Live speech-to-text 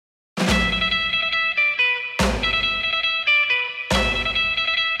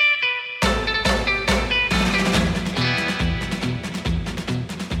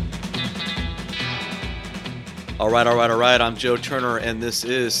All right. I'm Joe Turner, and this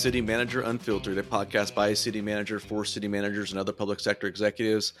is City Manager Unfiltered, a podcast by a city manager for city managers and other public sector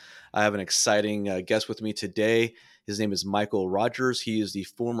executives. I have an exciting guest with me today. His name is Michael Rogers. He is the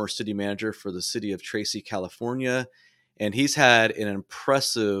former city manager for the city of Tracy, California, and he's had an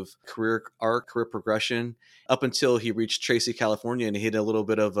impressive career progression up until he reached Tracy, California, and he hit a little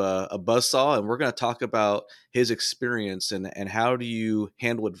bit of a buzzsaw. And we're going to talk about his experience and how do you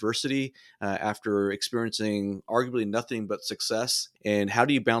handle adversity after experiencing arguably nothing but success, and how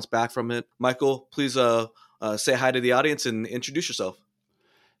do you bounce back from it? Michael, please say hi to the audience and introduce yourself.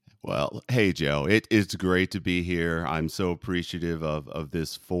 Well, hey, Joe, it's great to be here. I'm so appreciative of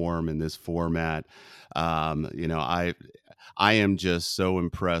this form and this format. I am just so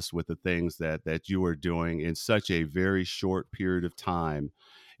impressed with the things that you are doing in such a very short period of time.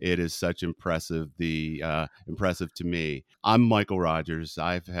 It is such impressive to me. I'm Michael Rogers.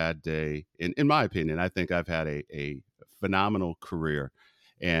 I've had in my opinion, I think I've had a phenomenal career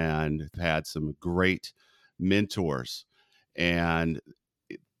and had some great mentors. And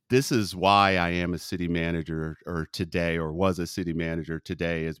this is why I am a city manager or was a city manager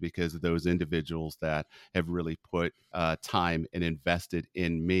today, is because of those individuals that have really put time and invested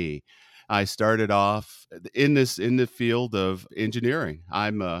in me. I started off in the field of engineering.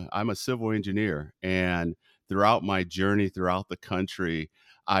 I'm a civil engineer, and throughout my journey throughout the country,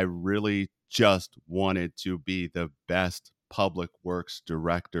 I really just wanted to be the best public works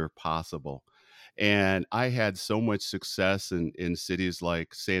director possible. And I had so much success in cities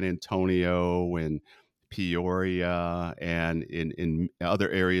like San Antonio and Peoria and in other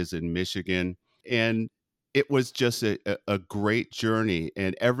areas in Michigan. And it was just a great journey.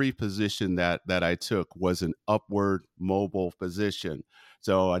 And every position that I took was an upward mobile position.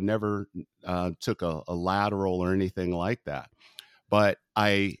 So I never took a lateral or anything like that. But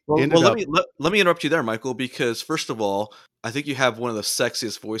I Well, ended let up. me let me interrupt you there, Michael, because first of all, I think you have one of the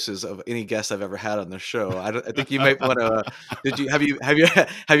sexiest voices of any guest I've ever had on the show. I think you might want to. Did you have you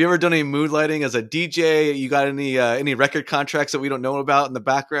ever done any moonlighting as a DJ? You got any record contracts that we don't know about in the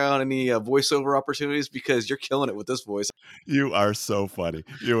background? Any voiceover opportunities? Because you're killing it with this voice. You are so funny.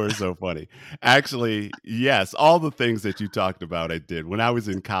 You are so funny. Actually, yes, all the things that you talked about, I did when I was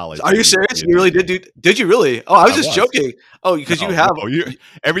in college. Are you serious? You really did? Did you really? Oh, I was I just was. joking. Oh, because you No, have. no,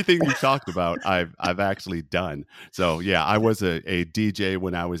 everything you talked about, I've actually done. So yeah, I was a DJ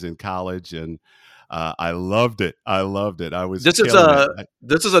when I was in college, and I loved it. I loved it. I was This is killing it. a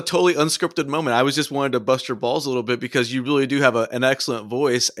this is a totally unscripted moment. I was just wanted to bust your balls a little bit because you really do have an excellent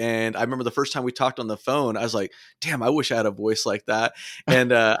voice. And I remember the first time we talked on the phone, I was like, "Damn, I wish I had a voice like that."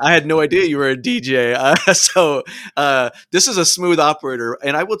 And I had no idea you were a DJ. This is a smooth operator.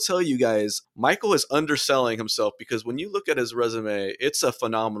 And I will tell you guys, Michael is underselling himself because when you look at his resume, it's a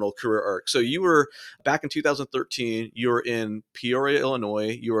phenomenal career arc. So you were back in 2013. You were in Peoria,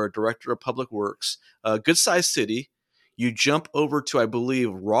 Illinois. You were a director of public works, a good sized city. You jump over to, I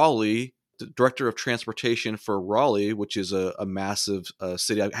believe, Raleigh, the director of transportation for Raleigh, which is a massive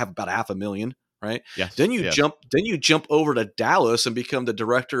city. I have about 500,000, right? Yes, Then you yes. jump over to Dallas and become the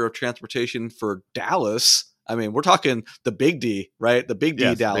director of transportation for Dallas. I mean, we're talking the big D, right? The big D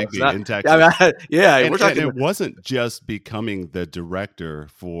Yes, Dallas. Big D Not, in Texas. yeah, And we're and talking. it wasn't just becoming the director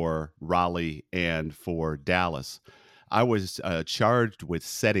for Raleigh and for Dallas. I was charged with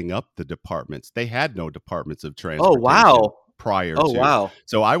setting up the departments. They had no departments of Oh transportation wow! prior Oh to. wow!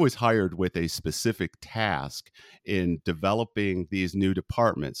 So I was hired with a specific task in developing these new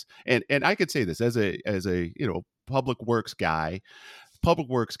departments. And I could say this as a public works guy. Public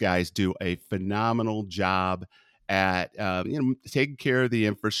works guys do a phenomenal job at taking care of the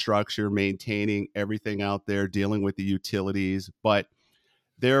infrastructure, maintaining everything out there, dealing with the utilities. But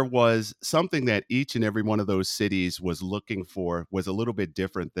there was something that each and every one of those cities was looking for was a little bit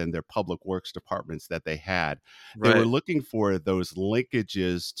different than their public works departments that they had. They were Right. looking for those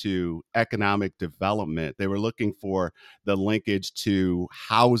linkages to economic development. They were looking for the linkage to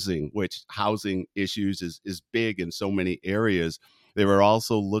housing, which housing issues is big in so many areas. They were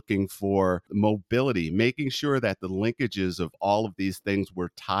also looking for mobility, making sure that the linkages of all of these things were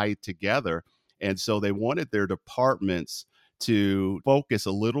tied together. And so they wanted their departments to focus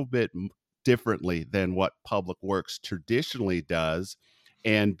a little bit differently than what public works traditionally does,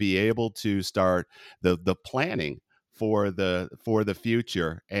 and be able to start the planning for the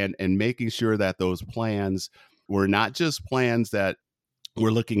future, and making sure that those plans were not just plans that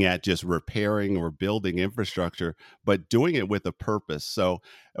we're looking at just repairing or building infrastructure, but doing it with a purpose. So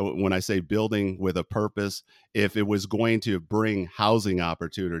when I say building with a purpose, if it was going to bring housing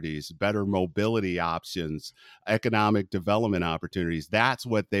opportunities, better mobility options, economic development opportunities, that's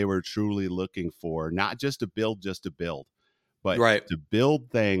what they were truly looking for, not just to build, but Right. to build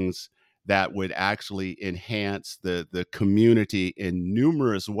things that would actually enhance the community in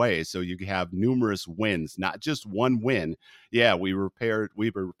numerous ways. So you have numerous wins, not just one win. Yeah, we repaired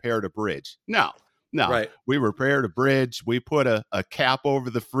a bridge. No, Right. we repaired a bridge. We put a cap over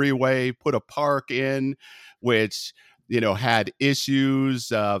the freeway, put a park in, which had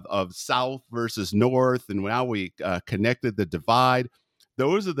issues of south versus north, and now we connected the divide.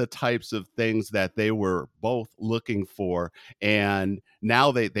 Those are the types of things that they were both looking for, and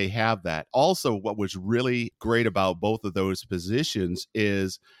now they have that. Also, what was really great about both of those positions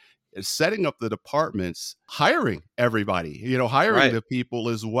is setting up the departments, hiring everybody, hiring Right. the people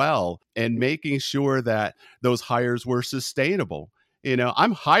as well, and making sure that those hires were sustainable.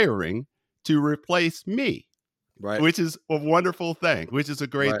 I'm hiring to replace me, Right. which is a wonderful thing, which is a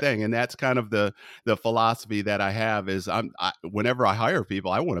great Right. thing. And that's kind of the philosophy that I have is whenever I hire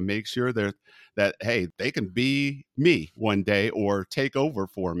people, I want to make sure that, hey, they can be me one day or take over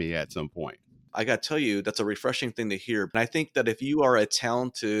for me at some point. I got to tell you, that's a refreshing thing to hear. And I think that if you are a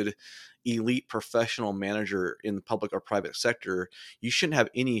talented, elite professional manager in the public or private sector, you shouldn't have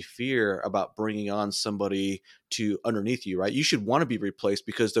any fear about bringing on somebody to underneath you, right? You should want to be replaced,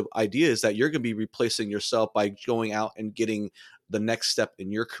 because the idea is that you're going to be replacing yourself by going out and getting the next step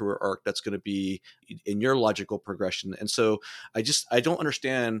in your career arc that's going to be in your logical progression. And so I don't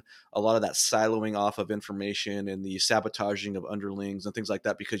understand a lot of that siloing off of information and the sabotaging of underlings and things like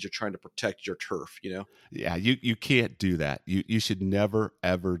that, because you're trying to protect your turf, you know? Yeah, you can't do that. You should never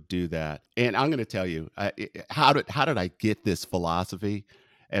ever do that. And I'm going to tell you, how did I get this philosophy?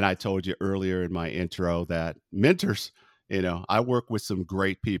 And I told you earlier in my intro that mentors. I work with some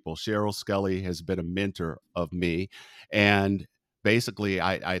great people. Cheryl Scully has been a mentor of me, and basically,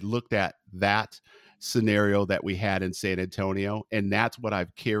 I looked at that scenario that we had in San Antonio, and that's what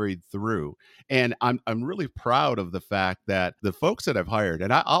I've carried through. And I'm really proud of the fact that the folks that I've hired,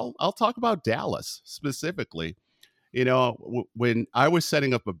 and I'll talk about Dallas specifically. When I was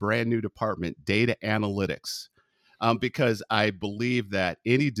setting up a brand new department, data analytics, because I believe that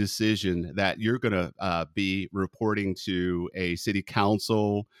any decision that you're going to be reporting to a city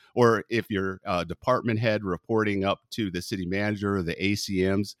council, or if you're a department head reporting up to the city manager or the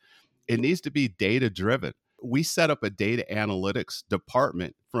ACMs, it needs to be data driven. We set up a data analytics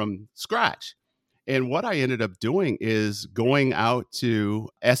department from scratch. And what I ended up doing is going out to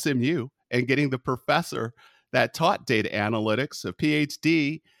SMU and getting the professor that taught data analytics, a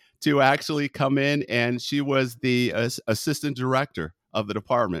PhD, to actually come in. And she was the assistant director of the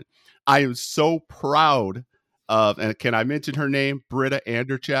department. I am so proud of, and can I mention her name? Britta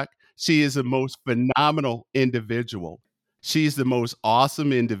Anderchek. She is the most phenomenal individual. She's the most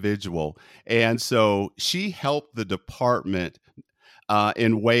awesome individual. And so she helped the department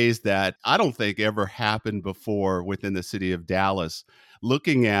in ways that I don't think ever happened before within the city of Dallas,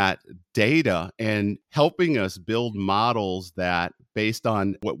 looking at data and helping us build models that, based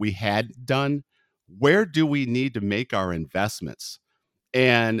on what we had done, where do we need to make our investments?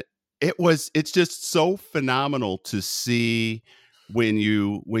 And it's just so phenomenal to see when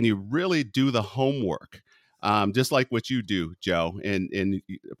you really do the homework, just like what you do, Joe, in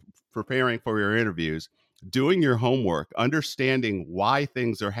preparing for your interviews, doing your homework, understanding why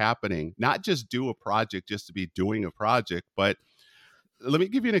things are happening, not just do a project just to be doing a project. But let me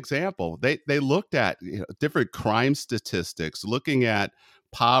give you an example. They looked at different crime statistics, looking at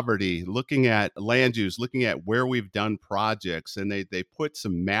poverty, looking at land use, looking at where we've done projects, and they put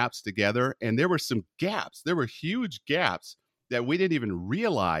some maps together, and there were some gaps. There were huge gaps that we didn't even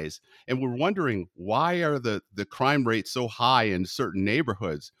realize, and we're wondering, why are the crime rates so high in certain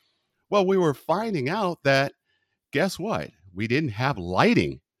neighborhoods? Well, we were finding out that, guess what? We didn't have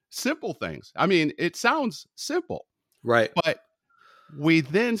lighting. Simple things. I mean, it sounds simple, Right. but we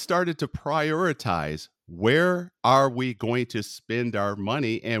then started to prioritize, where are we going to spend our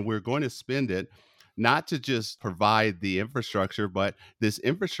money? And we're going to spend it not to just provide the infrastructure, but this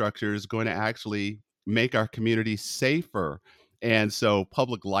infrastructure is going to actually make our community safer. And so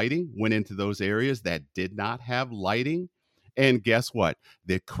public lighting went into those areas that did not have lighting. And guess what?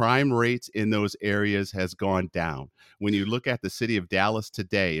 The crime rates in those areas has gone down. When you look at the city of Dallas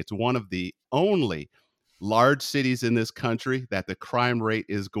today, it's one of the only large cities in this country that the crime rate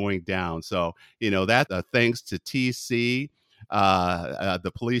is going down. So, that thanks to TC,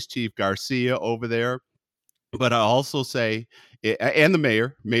 the police chief Garcia over there. But I also say, and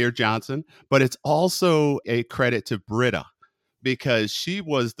the Mayor Johnson, but it's also a credit to Britta because she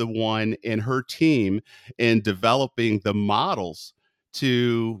was the one in her team in developing the models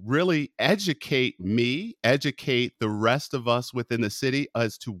to really educate me, educate the rest of us within the city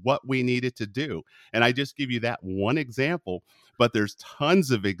as to what we needed to do. And I just give you that one example, but there's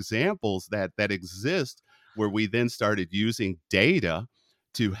tons of examples that exist where we then started using data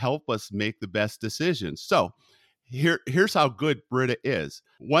to help us make the best decisions. So here's how good Britta is.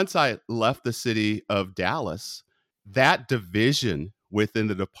 Once I left the city of Dallas, that division within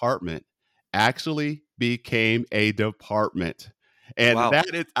the department actually became a department. And Wow.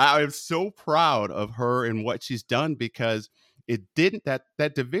 that is, I am so proud of her and what she's done because it didn't that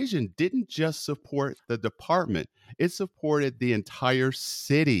division didn't just support the department, it supported the entire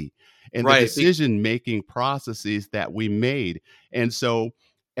city and the Right. decision making processes that we made. And so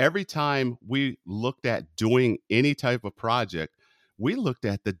every time we looked at doing any type of project, we looked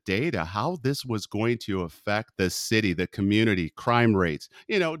at the data, how this was going to affect the city, the community, crime rates,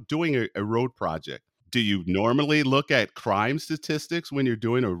 doing a road project. Do you normally look at crime statistics when you're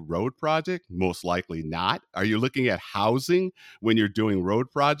doing a road project? Most likely not. Are you looking at housing when you're doing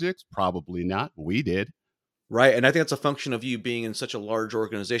road projects? Probably not. We did. Right. And I think that's a function of you being in such a large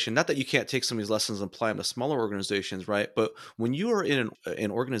organization. Not that you can't take some of these lessons and apply them to smaller organizations, right? But when you are in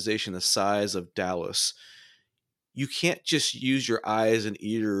an organization the size of Dallas, you can't just use your eyes and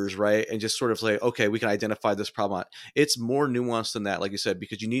ears, right? And just sort of say, okay, we can identify this problem. It's more nuanced than that, like you said,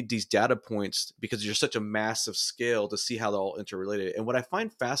 because you need these data points because you're such a massive scale to see how they're all interrelated. And what I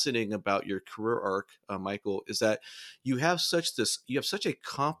find fascinating about your career arc, Michael, is that you have such a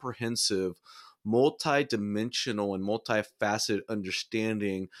comprehensive, multi-dimensional and multifaceted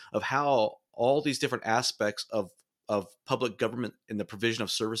understanding of how all these different aspects of public government and the provision of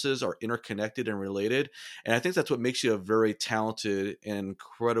services are interconnected and related. And I think that's what makes you a very talented and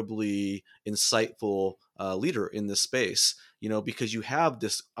incredibly insightful leader in this space, because you have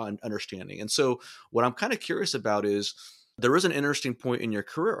this understanding. And so, what I'm kind of curious about is there is an interesting point in your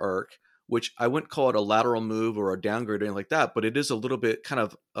career arc, which I wouldn't call it a lateral move or a downgrade or anything like that, but it is a little bit kind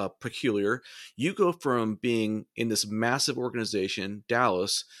of peculiar. You go from being in this massive organization,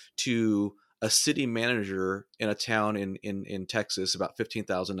 Dallas, to a city manager in a town in Texas, about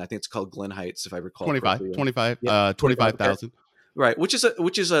 15,000. I think it's called Glen Heights, if I recall 25, correctly. 25, Yeah, 25. Okay. 25,000. Right, which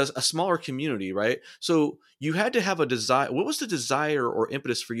is a smaller community, right? So you had to have a desire. What was the desire or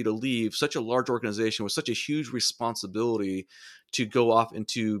impetus for you to leave such a large organization with such a huge responsibility to go off and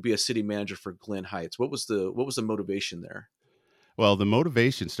to be a city manager for Glen Heights? What was the motivation there? Well, the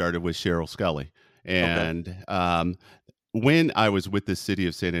motivation started with Cheryl Scully. Okay. And when I was with the city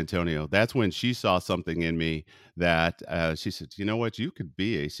of San Antonio, that's when she saw something in me that she said, you know what, you could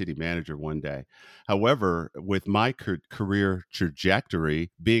be a city manager one day. However, with my career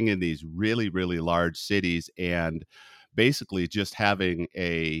trajectory, being in these really, really large cities and basically just having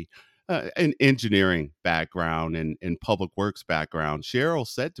an engineering background and public works background, Cheryl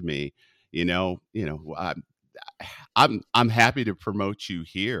said to me, I'm happy to promote you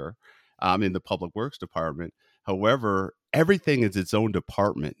here in the public works department. However, everything is its own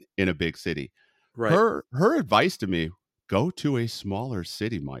department in a big city. Right. Her advice to me, go to a smaller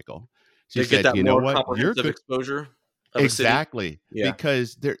city, Michael. She To get said, that you know more what? You're comprehensive good. exposure of a city. Exactly. Yeah.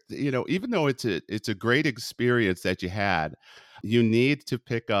 Because there, even though it's a great experience that you had, you need to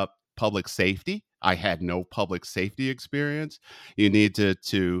pick up public safety. I had no public safety experience. You need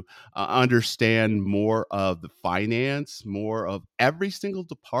to understand more of the finance, more of every single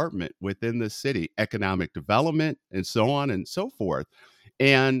department within the city, economic development, and so on and so forth.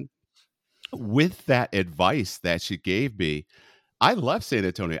 And with that advice that she gave me, I left San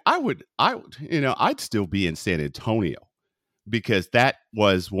Antonio. I'd still be in San Antonio because that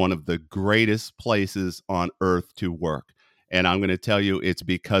was one of the greatest places on earth to work. And I'm going to tell you, it's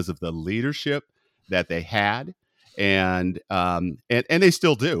because of the leadership that they had, and they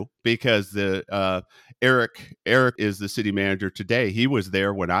still do because the Eric is the city manager today. He was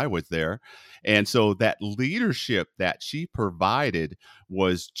there when I was there, and so that leadership that she provided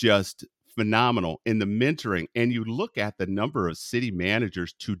was just phenomenal in the mentoring. And you look at the number of city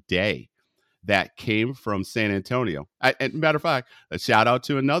managers today that came from San Antonio. And matter of fact, a shout out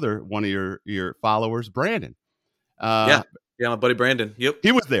to another one of your followers, Brandon. Yeah. Uh, Yeah. My buddy Brandon. Yep.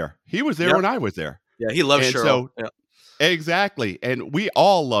 he was there. He was there Yep. when I was there. Yeah. He loves And Cheryl. so Yeah. exactly. And we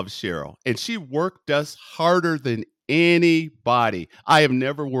all love Cheryl. And she worked us harder than anybody. I have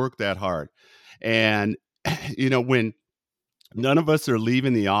never worked that hard. And when none of us are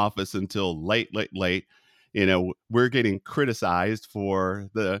leaving the office until late, late, late, we're getting criticized for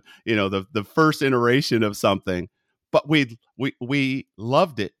the first iteration of something, but we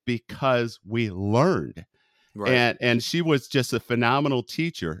loved it because we learned. Right. And she was just a phenomenal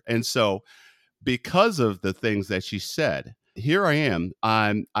teacher. And so because of the things that she said, here I am.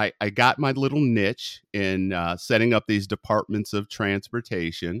 I got my little niche in setting up these departments of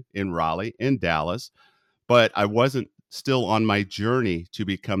transportation in Raleigh and Dallas, but I wasn't still on my journey to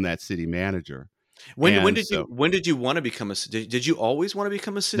become that city manager. When And did you so, want to become did you always want to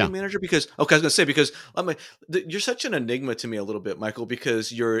become a city no, manager? Because okay, I was gonna say because I mean you're such an enigma to me a little bit, Michael,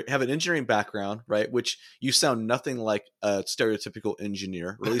 because you have an engineering background, right? Which you sound nothing like a stereotypical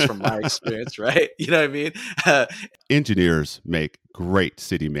engineer, or at least from my experience, right? You know what I mean? Uh, engineers make great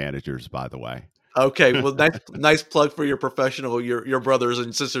city managers, by the way. okay, well, nice plug for your professional, your brothers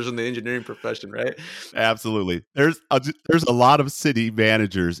and sisters in the engineering profession, right? Absolutely. There's a lot of city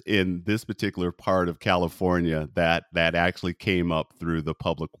managers in this particular part of California that actually came up through the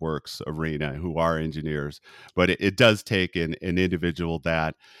public works arena who are engineers. But it does take an individual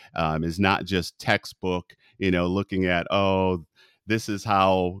that is not just textbook, looking at, oh, this is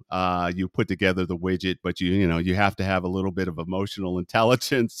how you put together the widget, but you have to have a little bit of emotional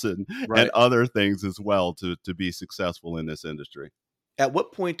intelligence and Right. other things as well to be successful in this industry. At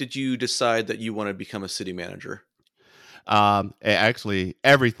what point did you decide that you want to become a city manager? Actually,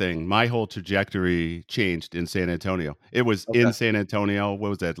 everything, my whole trajectory changed in San Antonio. It was Okay. in San Antonio. What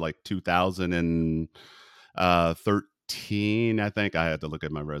was that, like 2013? I think I had to look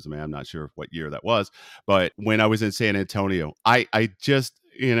at my resume. I'm not sure what year that was, but when I was in San Antonio, I just,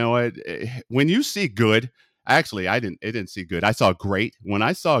 when you see good, actually, I didn't see good. I saw great. When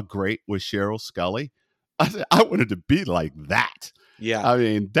I saw great with Cheryl Scully, I said, I wanted to be like that. Yeah. I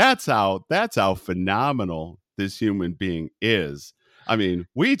mean, that's how phenomenal this human being is. I mean,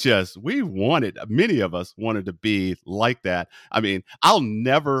 we wanted, many of us wanted to be like that. I mean, I'll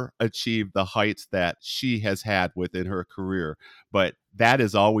never achieve the heights that she has had within her career, but that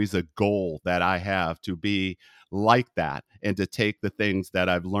is always a goal that I have, to be like that and to take the things that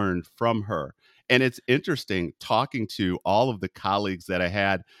I've learned from her. And it's interesting talking to all of the colleagues that I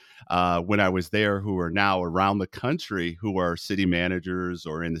had when I was there, who are now around the country, who are city managers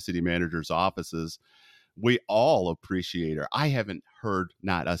or in the city managers' offices. We all appreciate her. I haven't heard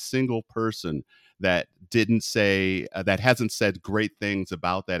not a single person that didn't say that hasn't said great things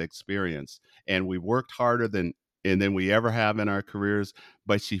about that experience. And we worked harder than we ever have in our careers,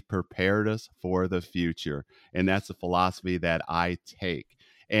 but she prepared us for the future. And that's the philosophy that I take.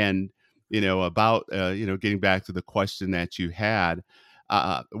 And about getting back to the question that you had,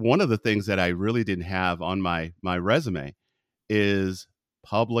 one of the things that I really didn't have on my resume is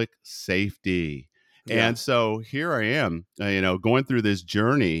public safety. Yeah. And so here I am, going through this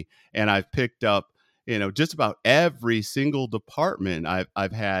journey, and I've picked up, just about every single department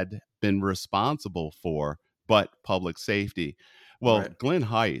I've had been responsible for, but public safety. Well, Right. Glen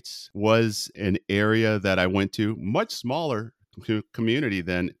Heights was an area that I went to, much smaller community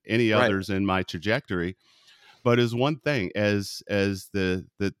than any Right. others in my trajectory, but as one thing, as the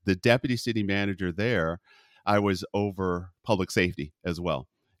deputy city manager there, I was over public safety as well,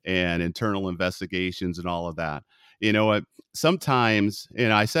 and internal investigations and all of that. What, sometimes,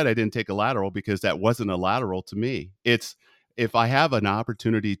 I said I didn't take a lateral because that wasn't a lateral to me. It's, if I have an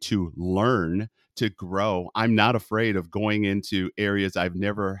opportunity to learn, to grow, I'm not afraid of going into areas I've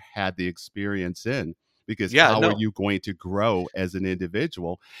never had the experience in, because Yeah. how are No. you going to grow as an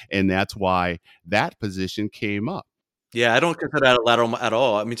individual? And that's why that position came up. Yeah, I don't consider that a lateral at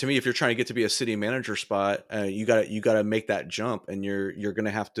all. I mean, to me, if you're trying to get to be a city manager spot, you gotta make that jump, and you're gonna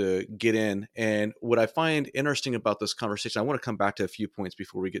have to get in. And what I find interesting about this conversation, I want to come back to a few points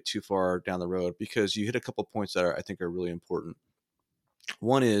before we get too far down the road, because you hit a couple points that I think are really important.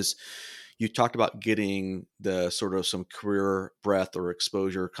 One is you talked about getting the sort of some career breadth or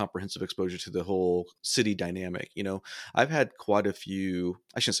exposure, comprehensive exposure to the whole city dynamic. I've had quite a few,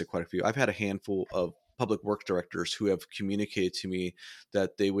 I shouldn't say quite a few, I've had a handful of public work directors who have communicated to me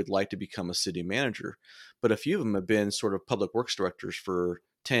that they would like to become a city manager. But a few of them have been sort of public works directors for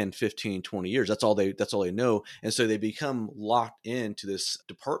 10, 15, 20 years. That's all they know. And so they become locked into this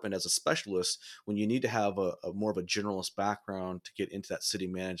department as a specialist when you need to have a more of a generalist background to get into that city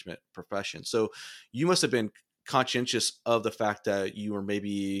management profession. So you must have been conscientious of the fact that you were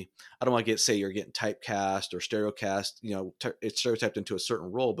maybe, I don't want to say you're getting typecast or stereocast, it's stereotyped into a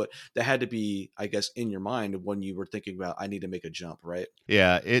certain role, but that had to be, I guess, in your mind when you were thinking about, I need to make a jump, right?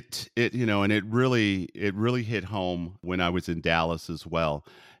 Yeah, and it really hit home when I was in Dallas as well.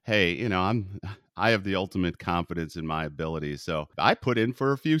 Hey, I have the ultimate confidence in my abilities. So I put in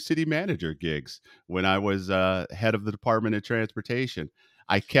for a few city manager gigs when I was head of the Department of Transportation.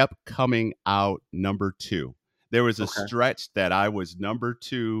 I kept coming out number two. There was a Okay. stretch that I was number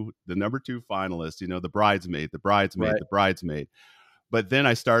two, the number two finalist, the bridesmaid, the bridesmaid, Right. the bridesmaid. But then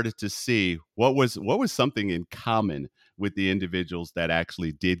I started to see what was something in common with the individuals that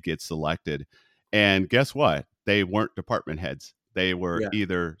actually did get selected. And guess what? They weren't department heads. They were Yeah.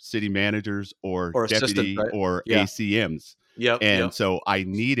 either city managers or Or assistant, deputy right? or Yeah. ACMs. Yep. And Yep. so I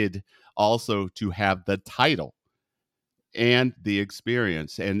needed also to have the title and the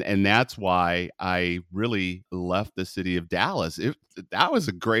experience. And that's why I really left the city of Dallas. That was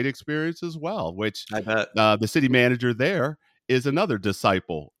a great experience as well, which I bet. the city manager there is another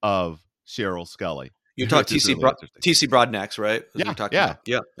disciple of Cheryl Scully, You talk which is really interesting. TC Broadnax, right? As you're Yeah, talking yeah, about.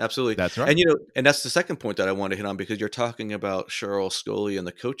 Yeah, absolutely. that's right. And and that's the second point that I want to hit on, because you're talking about Cheryl Scully and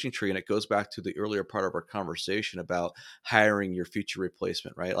the coaching tree, and it goes back to the earlier part of our conversation about hiring your future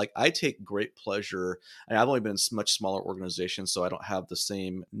replacement, right? Like, I take great pleasure, and I've only been in much smaller organizations, so I don't have the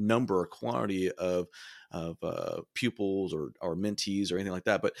same number or quantity of pupils or mentees or anything like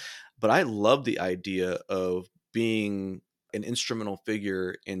that. But I love the idea of being an instrumental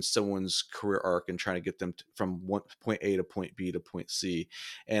figure in someone's career arc and trying to get them from one point A to point B to point C.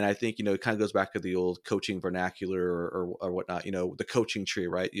 And I think, it kind of goes back to the old coaching vernacular or whatnot, the coaching tree,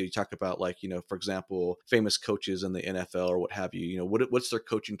 right? You talk about, like, for example, famous coaches in the NFL or what have you, what's their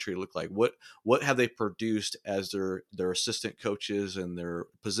coaching tree look like? What have they produced as their assistant coaches and their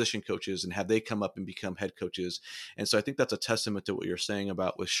position coaches, and have they come up and become head coaches? And so I think that's a testament to what you're saying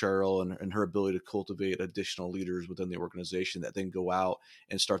about with Cheryl and her ability to cultivate additional leaders within the organization that then go out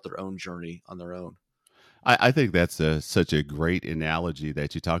and start their own journey on their own. I think that's such a great analogy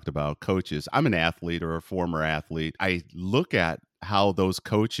that you talked about coaches. I'm an athlete or a former athlete. I look at how those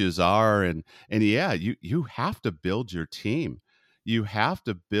coaches are, and yeah, you have to build your team. You have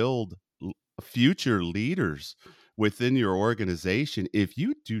to build future leaders within your organization. If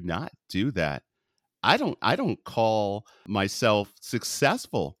you do not do that, I don't call myself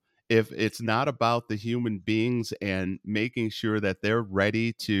successful if it's not about the human beings and making sure that they're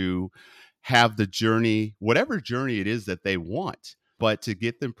ready to have the journey, whatever journey it is that they want, but to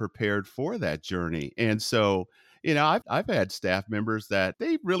get them prepared for that journey. And so, I've had staff members that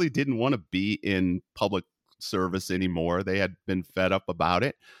they really didn't want to be in public service anymore. They had been fed up about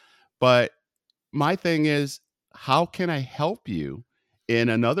it. But my thing is, how can I help you in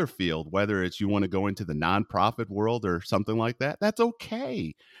another field, whether it's you want to go into the nonprofit world or something like that? That's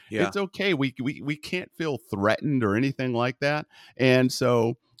okay. Yeah. It's okay. We can't feel threatened or anything like that. And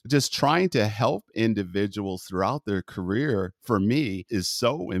so just trying to help individuals throughout their career for me is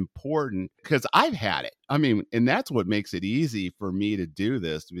so important because I've had it. I mean, and that's what makes it easy for me to do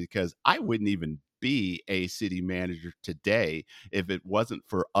this because I wouldn't even be a city manager today if it wasn't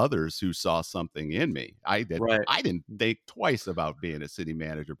for others who saw something in me. Right. I didn't think twice about being a city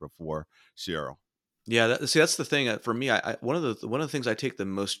manager before Cheryl. Yeah, see, that's the thing. For me, one of the things I take the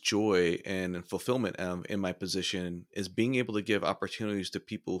most joy and fulfillment in my position is being able to give opportunities to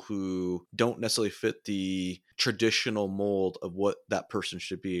people who don't necessarily fit the traditional mold of what that person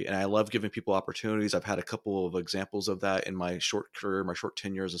should be. And I love giving people opportunities. I've had a couple of examples of that in my short career, my short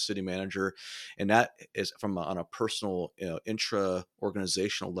tenure as a city manager, and that is on a personal, intra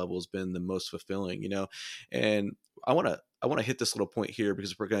organizational level has been the most fulfilling. And I want to hit this little point here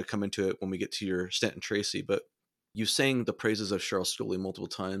because we're going to come into it when we get to your stint in Tracy. But you sang the praises of Cheryl Scully multiple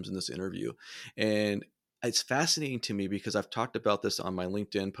times in this interview, and it's fascinating to me because I've talked about this on my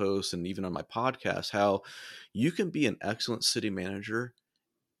LinkedIn posts and even on my podcast, how you can be an excellent city manager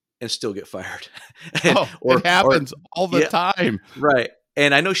and still get fired. Oh, it Or happens all the yeah, time. right.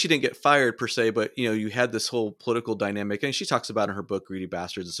 And I know she didn't get fired per se, but you had this whole political dynamic, and she talks about it in her book Greedy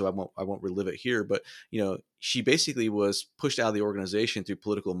Bastards, and so I won't relive it here. But she basically was pushed out of the organization through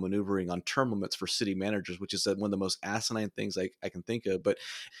political maneuvering on term limits for city managers, which is one of the most asinine things I can think of. But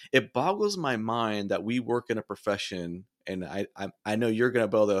it boggles my mind that we work in a profession, and I know you're going to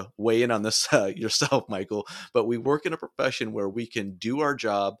be able to weigh in on this yourself, Michael. But we work in a profession where we can do our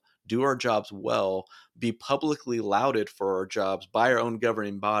jobs well, be publicly lauded for our jobs by our own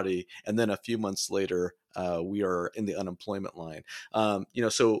governing body, and then a few months later, we are in the unemployment line.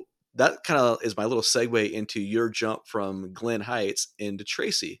 So that kind of is my little segue into your jump from Glen Heights into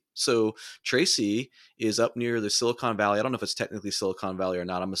Tracy. So Tracy is up near the Silicon Valley. I don't know if it's technically Silicon Valley or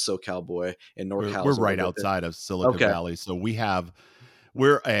not. I'm a SoCal boy, and We're NorCal is a little right bit different. outside of Silicon Okay, Valley, so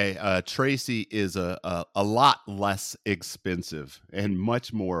we're Tracy is a lot less expensive and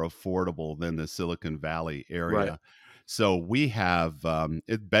much more affordable than the Silicon Valley right. area. So we have a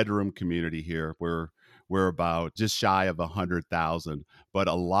bedroom community here. We're about just shy of 100,000, but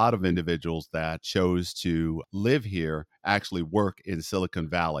a lot of individuals that chose to live here actually work in Silicon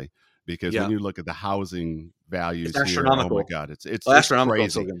Valley because when Yeah, you look at the housing it's values here, oh my astronomical. God, Well, it's astronomical in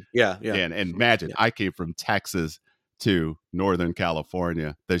crazy. Silicon. Yeah, yeah, And imagine yeah. I came from Texas to Northern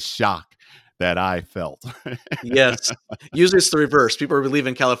California. The shock that I felt. Yes. Usually it's the reverse. People are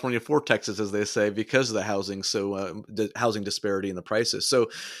leaving California for Texas, as they say, because of the housing. So the housing disparity and the prices.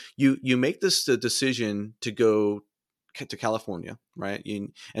 So you make this decision to go to California, right?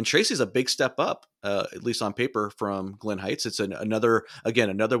 And Tracy's a big step up, at least on paper, from Glen Heights. It's another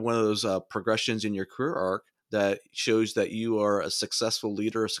one of those progressions in your career arc that shows that you are a successful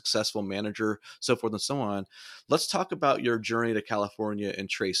leader, a successful manager, so forth and so on. Let's talk about your journey to California and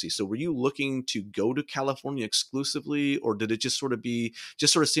Tracy. So were you looking to go to California exclusively, or did it just sort of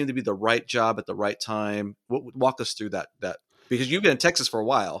seem to be the right job at the right time? Walk us through that because you've been in Texas for a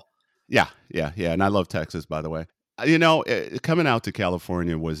while. Yeah, yeah, yeah. And I love Texas, by the way. Coming out to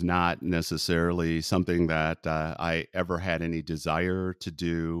California was not necessarily something that I ever had any desire to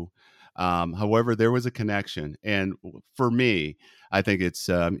do. However, there was a connection. And for me, I think it's,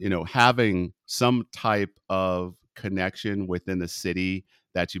 having some type of connection within the city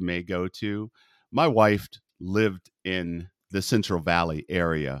that you may go to. My wife lived in the Central Valley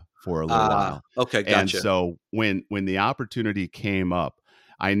area for a little Ah, while. okay, And gotcha. so when the opportunity came up,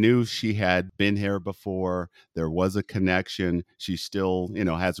 I knew she had been here before. There was a connection. She still,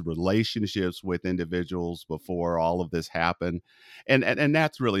 has relationships with individuals before all of this happened. And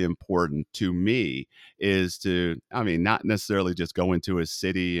that's really important to me is to, I mean, not necessarily just go into a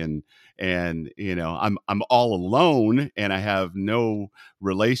city and I'm all alone and I have no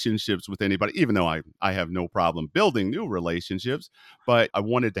relationships with anybody, even though I have no problem building new relationships, but I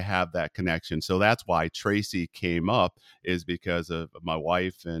wanted to have that connection. So that's why Tracy came up is because of my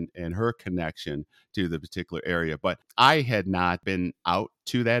wife and her connection to the particular area. But I had not been out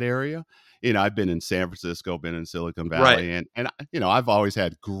to that area. I've been in San Francisco, been in Silicon Right, Valley, and I've always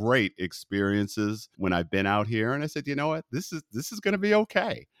had great experiences when I've been out here. And I said, you know what, this is going to be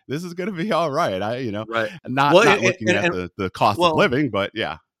okay. This is going to be all right. right. Not Well, not looking at and the cost of well, living, but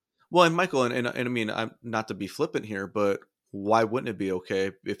yeah, Well, and Michael, and I mean, I'm not to be flippant here, but why wouldn't it be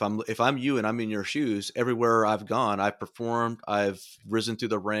okay if I'm you and I'm in your shoes? Everywhere I've gone, I've performed, I've risen through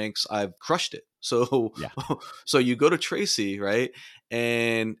the ranks, I've crushed it. So, yeah, so you go to Tracy, right,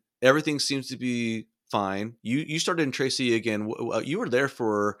 and everything seems to be fine. You started in Tracy again. You were there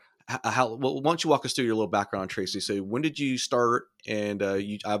for how? Well, why don't you walk us through your little background on Tracy? So, when did you start? And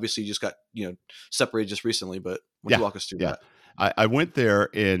you obviously just got separated just recently, but why don't yeah, you walk us through yeah. that? I went there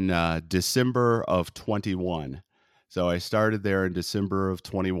in December of 21. So I started there in December of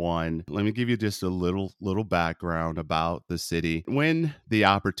 21. Let me give you just a little background about the city. When the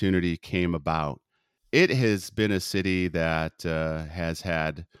opportunity came about, it has been a city that has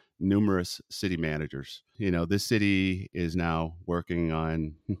had numerous city managers. This city is now working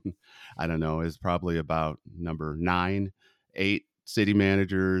on, I don't know, is probably about number 9, 8 city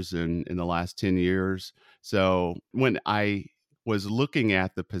managers in the last 10 years. So when I was looking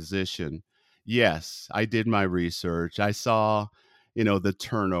at the position, yes, I did my research. I saw, the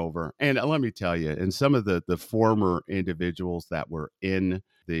turnover. And let me tell you, and some of the former individuals that were in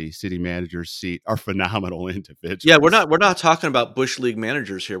the city manager's seat are phenomenal Yeah, we're individuals. not we're not talking about bush league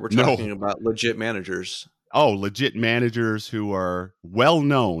managers here. We're talking No, about legit managers. legit managers who are well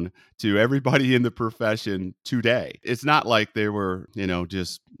known to everybody in the profession today. It's not like they were,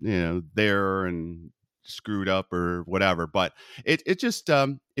 just, there and screwed up or whatever, but it just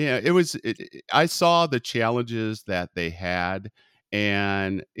it was I saw the challenges that they had.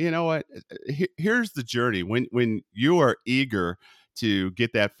 And you know what, here's the journey when you are eager to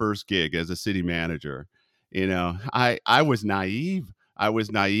get that first gig as a city manager. I was naive. I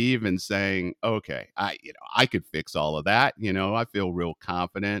was naive in saying, okay, I could fix all of that. I feel real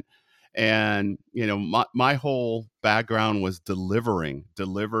confident. And, my whole background was delivering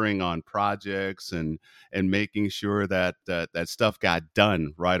on projects and making sure that that stuff got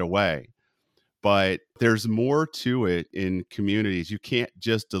done right away. But there's more to it in communities. You can't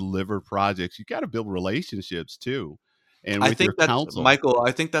just deliver projects. You got to build relationships too. and I with think your that's counsel. Michael,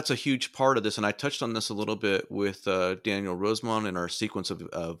 I think that's a huge part of this, and I touched on this a little bit with, Daniel Rosemont in our sequence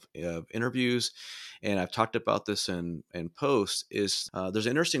of interviews, and I've talked about this in posts, is, there's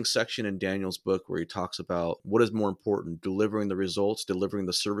an interesting section in Daniel's book where he talks about what is more important, delivering the results, delivering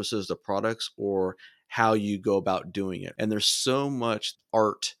the services, the products, or how you go about doing it, and there's so much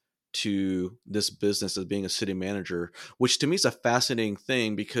art to this business as being a city manager, which to me is a fascinating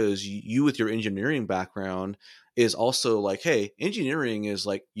thing because you with your engineering background is also like, hey, engineering is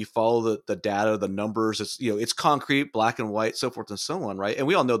like you follow the data, the numbers. It's, it's concrete, black and white, so forth and so on, right? And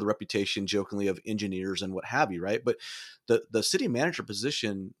we all know the reputation, jokingly, of engineers and what have you, right? But the city manager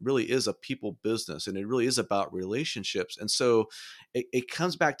position really is a people business, and it really is about relationships. And so it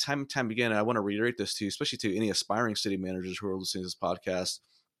comes back time and time again. And I want to reiterate this to you, especially to any aspiring city managers who are listening to this podcast,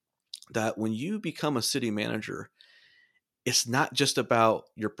 that when you become a city manager, it's not just about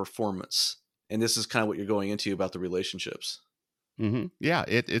your performance. And this is kind of what you're going into about the relationships. Yeah,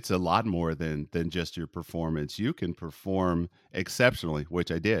 it's a lot more than just your performance. You can perform exceptionally,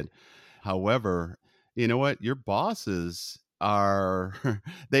 which I did. However, you know what? Your bosses are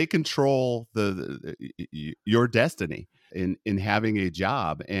they control your destiny in having a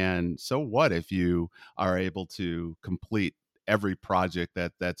job. And so what if you are able to complete every project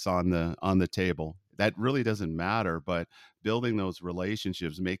that's on the table? That really doesn't matter, but building those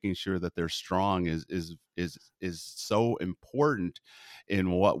relationships, making sure that they're strong is so important in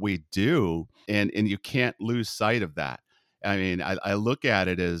what we do, and you can't lose sight of that. I mean, I look at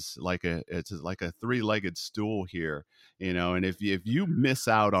it as like it's like a three-legged stool here, and if you miss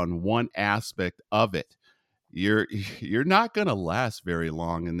out on one aspect of it, you're you're not going to last very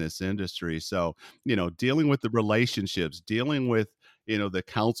long in this industry. So, dealing with the relationships, dealing with, the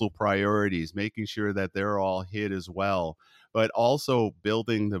council priorities, making sure that they're all hit as well, but also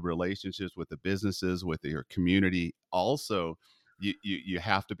building the relationships with the businesses, with your community. Also, you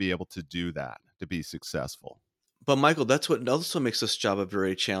have to be able to do that to be successful. But Michael, that's what also makes this job a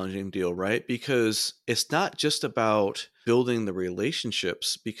very challenging deal, right? Because it's not just about building the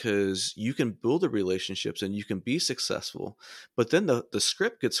relationships, because you can build the relationships and you can be successful. But then the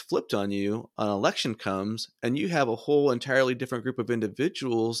script gets flipped on you, an election comes, and you have a whole entirely different group of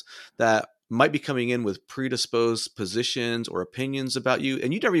individuals that might be coming in with predisposed positions or opinions about you.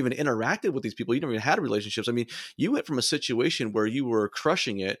 And you never even interacted with these people. You never even had relationships. I mean, you went from a situation where you were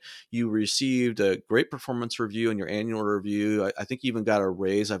crushing it. You received a great performance review in your annual review. I think you even got a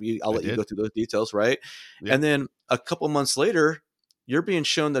raise. I'll I let you did. go through those details, right? Yeah. And then a couple months later, you're being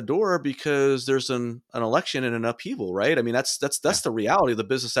shown the door because there's an election and an upheaval, right? I mean, Yeah. that's the reality of the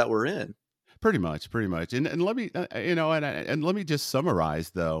business that we're in. Pretty much, pretty much. And let me, and let me just summarize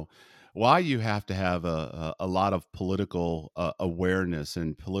though why you have to have a lot of political awareness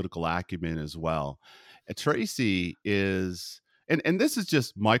and political acumen as well. Tracy is, and this is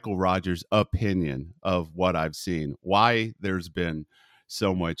just Michael Rogers' opinion of what I've seen. Why there's been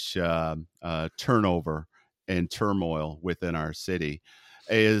so much turnover and turmoil within our city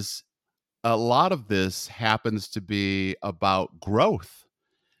is a lot of this happens to be about growth.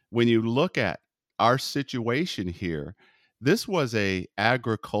 When you look at our situation here, this was a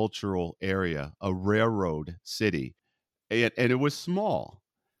agricultural area, a railroad city, and it was small.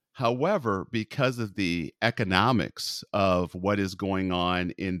 However, because of the economics of what is going on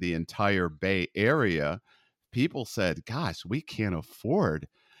in the entire Bay Area, people said, "Gosh, we can't afford,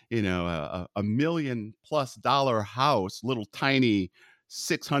 a $1 million+ house, little tiny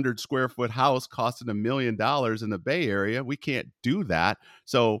 600 square foot house costing $1 million in the Bay Area. We can't do that.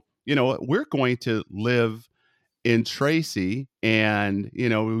 So, we're going to live in Tracy, and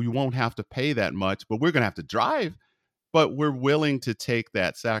we won't have to pay that much, but we're going to have to drive, but we're willing to take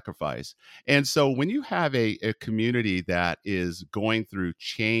that sacrifice." And so when you have a community that is going through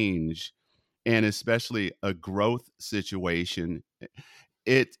change, and especially a growth situation,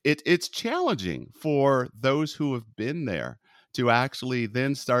 it's challenging for those who have been there to actually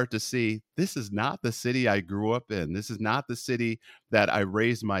then start to see, this is not the city I grew up in. This is not the city that I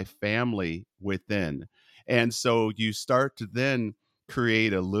raised my family within. And so you start to then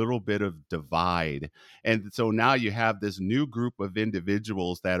create a little bit of divide. And so now you have this new group of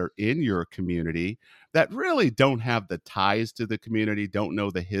individuals that are in your community that really don't have the ties to the community, don't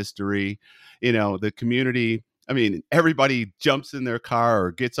know the history. The community, I mean, everybody jumps in their car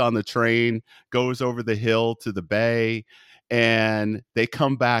or gets on the train, goes over the hill to the bay, and they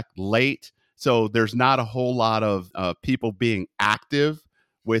come back late. So there's not a whole lot of people being active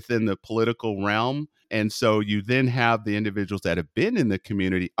within the political realm. And so you then have the individuals that have been in the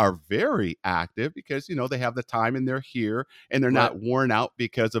community are very active because, they have the time and they're here and they're Right. not worn out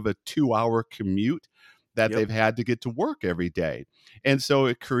because of a 2-hour commute. that Yep. they've had to get to work every day. And so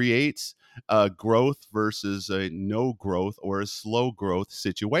it creates a growth versus a no growth or a slow growth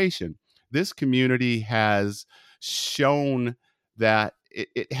situation. This community has shown that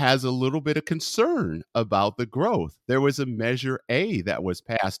it has a little bit of concern about the growth. There was a Measure A that was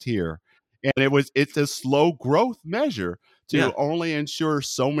passed here, and it's a slow growth measure to Yeah. only ensure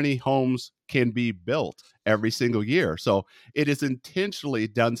so many homes can be built every single year. So it has intentionally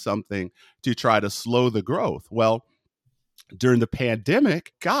done something to try to slow the growth. Well, during the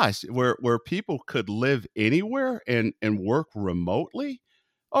pandemic, gosh, where people could live anywhere and work remotely,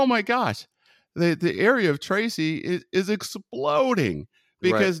 oh my gosh, the area of Tracy is exploding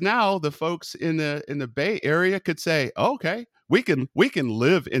Right. because now the folks in the Bay Area could say, okay, we can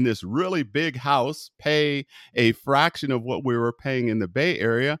live in this really big house, pay a fraction of what we were paying in the Bay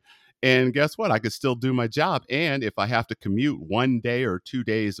Area. And guess what? I could still do my job. And if I have to commute 1 day or 2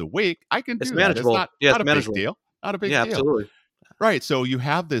 days a week, I can It's do that. It's manageable. Yeah, not it's a big manageable. deal. Not a big Yeah, deal. absolutely. Right. So you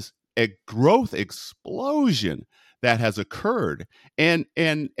have this a growth explosion that has occurred. And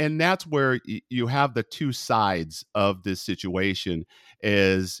that's where you have the two sides of this situation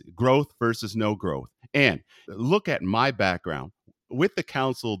is growth versus no growth. And look at my background with the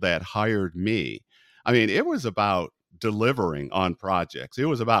council that hired me. I mean, it was about delivering on projects. It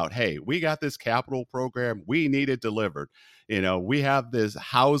was about, hey, we got this capital program, we need it delivered. We have this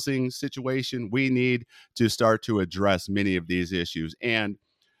housing situation, we need to start to address many of these issues. And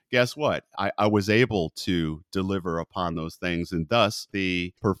guess what? I was able to deliver upon those things. And thus,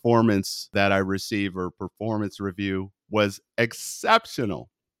 the performance that I received or performance review was exceptional.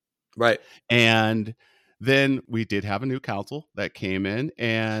 Right. And then we did have a new council that came in.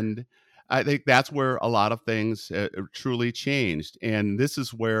 And I think that's where a lot of things truly changed. And this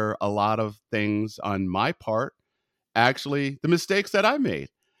is where a lot of things on my part, actually, the mistakes that I made,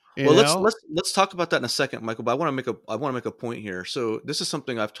 you Well, let's know? let's let's talk about that in a second, Michael. But I want to make a point here. So this is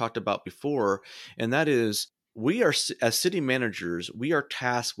something I've talked about before, and that is we are as city managers, we are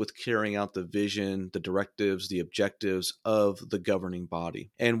tasked with carrying out the vision, the directives, the objectives of the governing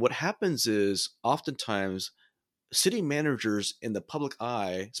body. And what happens is oftentimes city managers in the public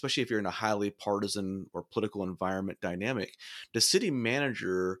eye, especially if you're in a highly partisan or political environment dynamic, the city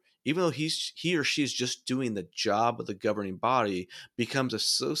manager, even though he or she is just doing the job of the governing body, becomes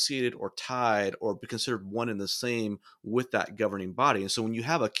associated or tied or be considered one and the same with that governing body. And so when you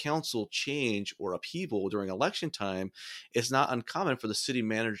have a council change or upheaval during election time, it's not uncommon for the city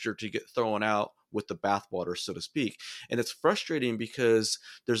manager to get thrown out with the bathwater, so to speak. And it's frustrating because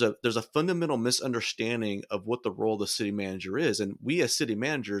there's a fundamental misunderstanding of what the role of the city manager is. And we as city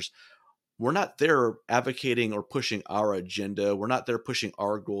managers, we're not there advocating or pushing our agenda. We're not there pushing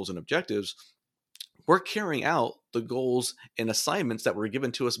our goals and objectives. We're carrying out the goals and assignments that were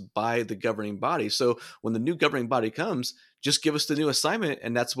given to us by the governing body. So when the new governing body comes, just give us the new assignment,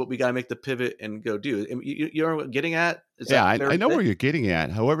 and that's what we got to make the pivot and go do. You know what I'm getting at? Is Yeah, that I, fair I to know say? where you're getting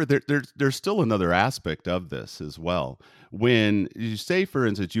at. However, there's still another aspect of this as well. When you say, for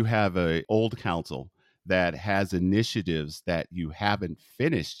instance, you have a old council that has initiatives that you haven't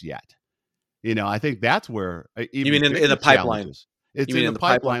finished yet. I think that's where You even mean in bigger the pipeline? challenges. It's You mean in the in the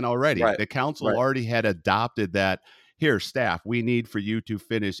pipeline? pipeline already. Right. The council Right. already had adopted that. Here, staff, we need for you to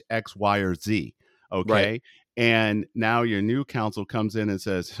finish X, Y, or Z. Right. Okay. And now your new council comes in and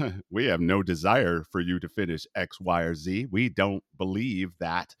says, we have no desire for you to finish X, Y, or Z. We don't believe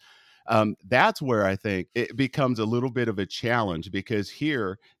that. That's where I think it becomes a little bit of a challenge because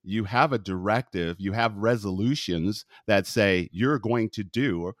here you have a directive, you have resolutions that say you're going to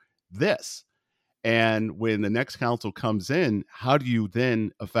do this. And when the next council comes in, how do you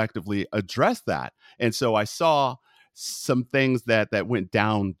then effectively address that? And so I saw some things that went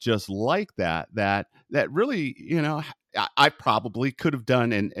down just like that really, I probably could have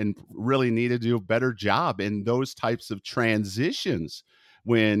done and really needed to do a better job in those types of transitions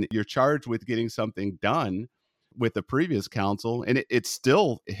when you're charged with getting something done with the previous council and it's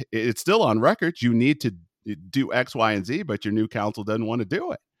still on record. You need to do X, Y, and Z, but your new council doesn't want to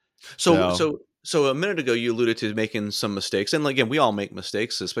do it. So So so so a minute ago you alluded to making some mistakes, and again, we all make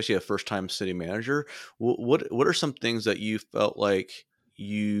mistakes, especially a first time city manager. What are some things that you felt like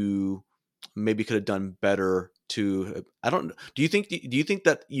you maybe could have done better to? I don't. Do you think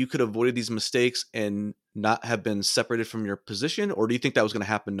that you could have avoided these mistakes and not have been separated from your position, or do you think that was going to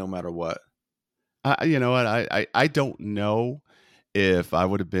happen no matter what? you know what? I don't know if I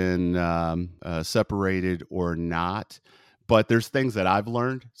would have been separated or not, but there's things that I've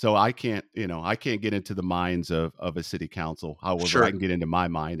learned. So I can't get into the minds of a city council. However, I Sure. can get into my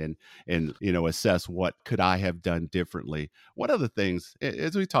mind and assess what could I have done differently. One of the things,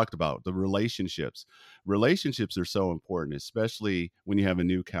 as we talked about, the relationships are so important, especially when you have a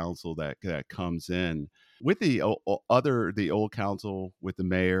new council that comes in with the old council, with the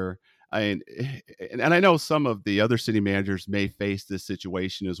mayor. I mean, and I know some of the other city managers may face this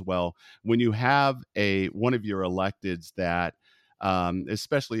situation as well. When you have one of your electeds that,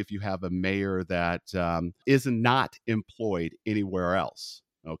 especially if you have a mayor that is not employed anywhere else,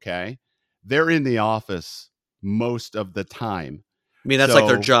 okay, they're in the office most of the time. I mean, that's like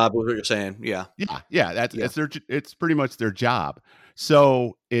their So job, what you're saying. Yeah. yeah, Yeah. it's pretty much their job.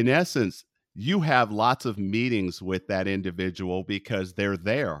 So in essence, you have lots of meetings with that individual because they're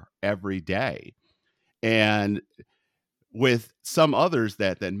there every day. And with some others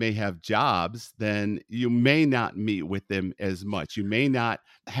that may have jobs, then you may not meet with them as much. You may not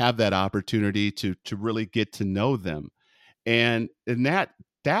have that opportunity to really get to know them. And that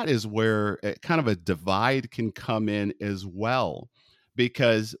is where kind of a divide can come in as well,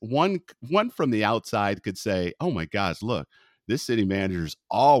 because one from the outside could say, oh my gosh, look, this city manager is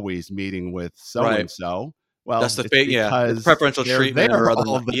always meeting with so Right. and so. That's Well, the it's fate. Yeah. It's because preferential they're treatment there or other.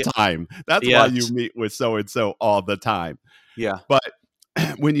 all the Yeah. time. That's why you Yes. meet with so and so all the time. Yeah. But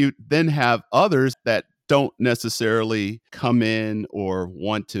when you then have others that don't necessarily come in or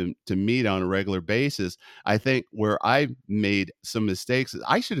want to meet on a regular basis, I think where I made some mistakes is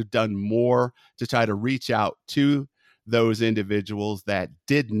I should have done more to try to reach out to those individuals that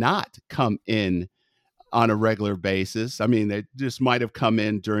did not come in on a regular basis. I mean, they just might have come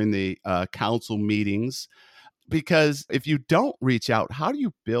in during the council meetings, because if you don't reach out, how do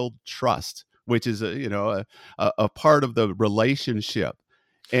you build trust, which is a part of the relationship?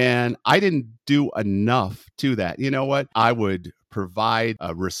 And I didn't do enough to that. You know what? I would provide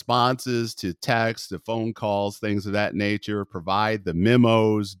responses to texts, to phone calls, things of that nature, provide the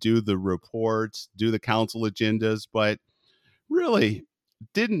memos, do the reports, do the council agendas, but really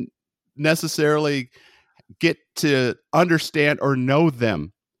didn't necessarily get to understand or know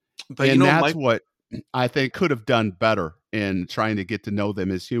them. But And that's Mike. what I think could have done better in trying to get to know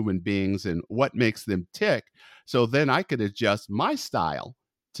them as human beings and what makes them tick. So then I could adjust my style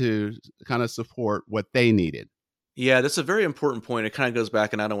to kind of support what they needed. Yeah, that's a very important point. It kind of goes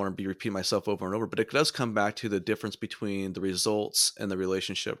back, and I don't want to be repeating myself over and over, but it does come back to the difference between the results and the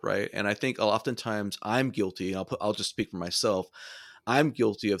relationship, right? And I think oftentimes I'm guilty. I'll just speak for myself. I'm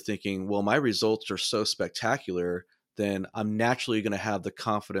guilty of thinking, well, my results are so spectacular, then I'm naturally going to have the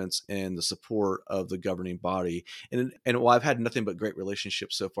confidence and the support of the governing body. And while I've had nothing but great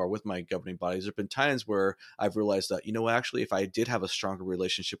relationships so far with my governing bodies, there've been times where I've realized that, actually, if I did have a stronger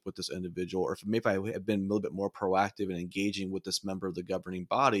relationship with this individual, or if maybe I had been a little bit more proactive in engaging with this member of the governing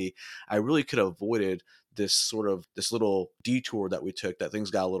body, I really could have avoided this little detour that we took, that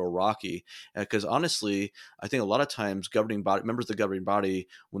things got a little rocky. Because honestly, I think a lot of times governing body members of the governing body,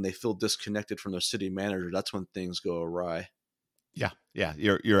 when they feel disconnected from their city manager, that's when things go awry. Yeah, yeah,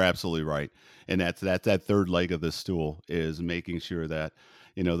 you're absolutely right, and that's that third leg of the stool is making sure that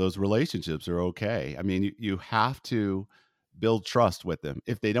those relationships are okay. I mean, you have to build trust with them.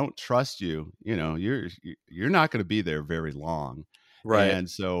 If they don't trust you, you're not going to be there very long. Right. And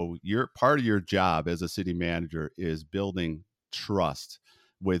so your part of your job as a city manager is building trust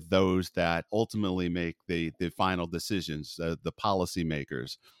with those that ultimately make the final decisions, the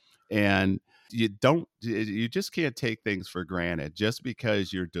policymakers. And you just can't take things for granted just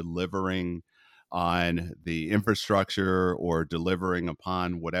because you're delivering on the infrastructure or delivering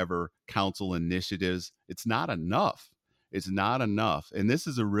upon whatever council initiatives. It's not enough. It's not enough. And this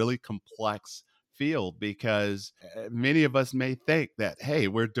is a really complex field, because many of us may think that, hey,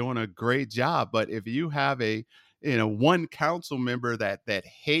 we're doing a great job, but if you have a one council member that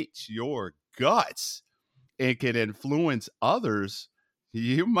hates your guts and can influence others,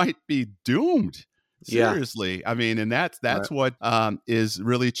 you might be doomed. Yeah. Seriously, I mean, and Right. that's what is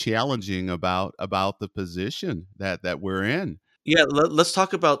really challenging about the position that we're in. Yeah, let's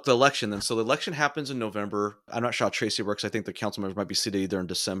talk about the election then. So the election happens in November. I'm not sure how Tracy works. I think the council members might be seated either in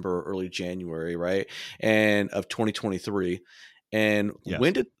December or early January, right? And of 2023. And Yes.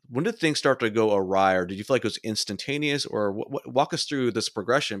 when did things start to go awry, or did you feel like it was instantaneous, or walk us through this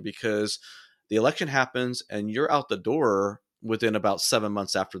progression? Because the election happens and you're out the door within about 7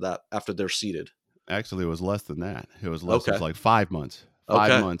 months after that, after they're seated. Actually, it was less than that. It was Okay. like 5 months.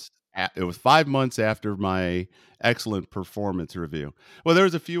 Five Okay. months. It was 5 months after my excellent performance review. Well, there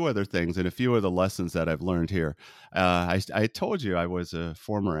was a few other things and a few of the lessons that I've learned here. I told you I was a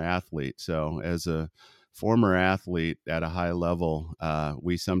former athlete, so as a former athlete at a high level,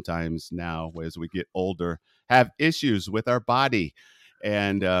 we sometimes now, as we get older, have issues with our body.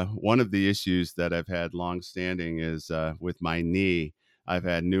 And one of the issues that I've had longstanding is with my knee. I've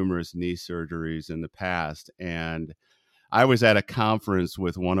had numerous knee surgeries in the past, and I was at a conference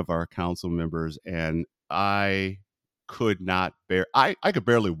with one of our council members, and I could not bear. I could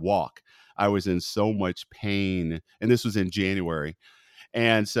barely walk. I was in so much pain, and this was in January.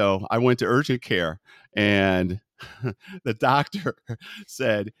 And so I went to urgent care, and the doctor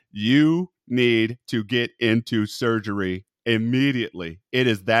said, "You need to get into surgery immediately. It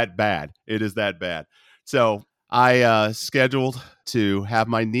is that bad. It is that bad." So I scheduled to have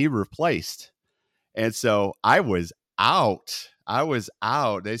my knee replaced. And so I was out. I was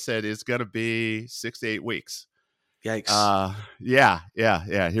out. They said it's going to be 6 to 8 weeks. Yikes. Yeah.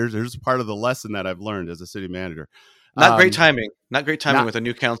 Here's part of the lesson that I've learned as a city manager. Not great timing. Not great timing Not with a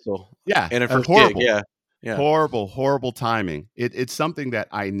new council Yeah, and a first gig. horrible, Yeah. Yeah. horrible timing. It's something that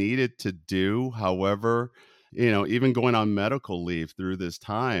I needed to do. However, even going on medical leave through this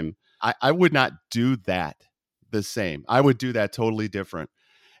time, I would not do that the same. I would do that totally different.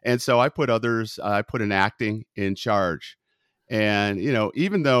 And so I put an acting in charge. And,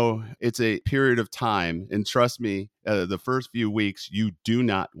 even though it's a period of time, and trust me, the first few weeks, you do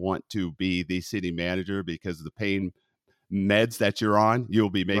not want to be the city manager because of the pain meds that you're on. You'll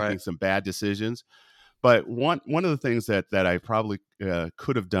be Right. making some bad decisions. But one of the things that I probably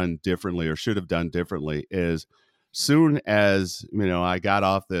could have done differently or should have done differently is soon as I got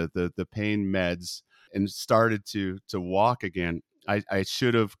off the pain meds and started to walk again, I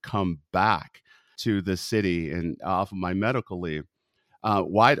should have come back to the city and off of my medical leave.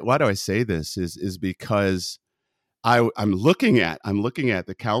 Why do I say this? Is because I'm looking at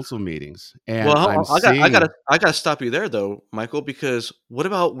the council meetings, and I'm Well, seeing. I gotta stop you there though, Michael, because what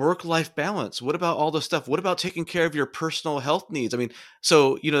about work-life balance? What about all the stuff? What about taking care of your personal health needs? I mean,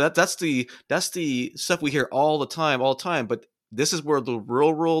 so that's the stuff we hear all the time. But this is where the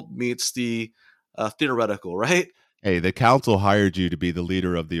real world meets the theoretical, right? Hey, the council hired you to be the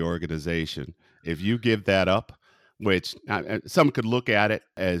leader of the organization. If you give that up, which some could look at it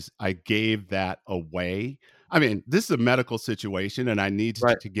as I gave that away. I mean, this is a medical situation and I need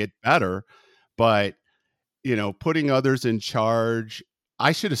Right. to get better, but putting others in charge,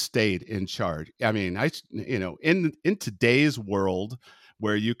 I should have stayed in charge. I mean, in today's world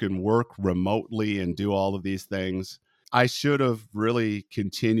where you can work remotely and do all of these things, I should have really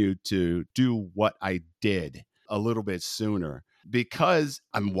continued to do what I did a little bit sooner, because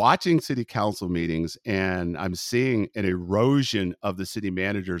I'm watching city council meetings and I'm seeing an erosion of the city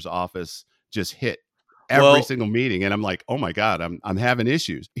manager's office just hit every Well, single meeting, and I'm like, "Oh my god, I'm having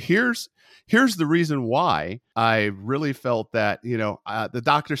issues." Here's the reason why I really felt that, the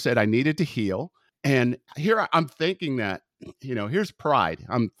doctor said I needed to heal. And I'm thinking that, here's pride.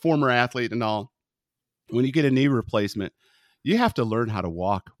 I'm a former athlete and all. When you get a knee replacement, you have to learn how to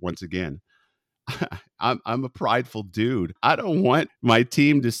walk once again. I'm a prideful dude. I don't want my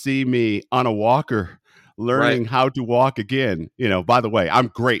team to see me on a walker right. learning how to walk again. By the way, I'm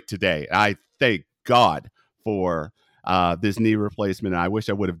great today. I thank God for this knee replacement. I wish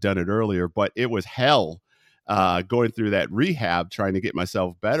I would have done it earlier, but it was hell going through that rehab, trying to get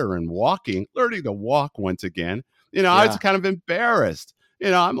myself better and learning to walk once again. I was Yeah. kind of embarrassed.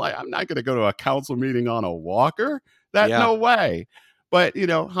 I'm like, I'm not going to go to a council meeting on a walker. Yeah. No way. But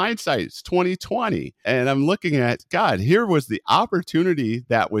hindsight's 2020, and I'm looking at, God, here was the opportunity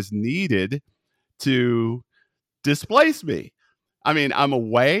that was needed to displace me. I mean, I'm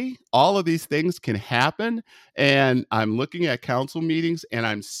away. All of these things can happen, and I'm looking at council meetings, and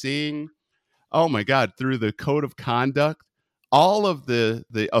I'm seeing, oh my God, through the code of conduct, all of the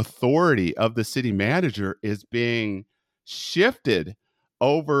authority of the city manager is being shifted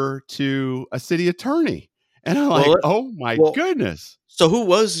over to a city attorney, and I'm Well, like, oh my well, goodness. so who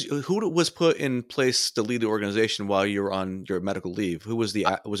was put in place to lead the organization while you were on your medical leave? Who was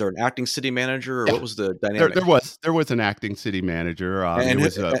was there an acting city manager or Yeah, what was the there dynamic? there was an acting city manager. It And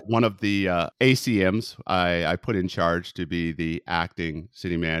was one of the ACMs I put in charge to be the acting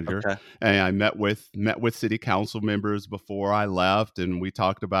city manager, okay. and I met with city council members before I left, and we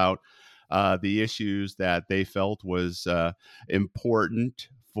talked about the issues that they felt was important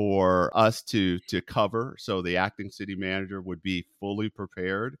for us to cover, so the acting city manager would be fully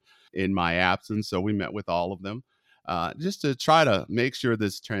prepared in my absence. So we met with all of them, just to try to make sure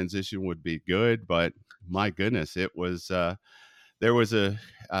this transition would be good. But my goodness, it was there was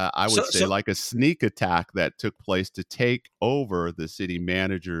I So would say, so like a sneak attack that took place to take over the city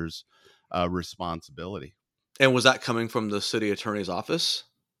manager's responsibility. and was that coming from the city attorney's office?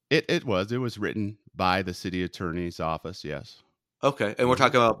 It was written by the city attorney's office. Yes. Okay, and we're Hmm.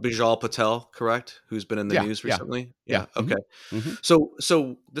 talking about Bijal Patel, correct? Who's been in the Yeah. news Yeah. recently? Yeah. Yeah, okay. Hmm.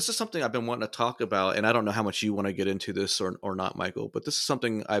 So this is something I've been wanting to talk about, and I don't know how much you want to get into this or not, Michael. But this is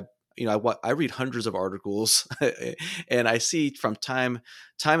something I read hundreds of articles, and I see from time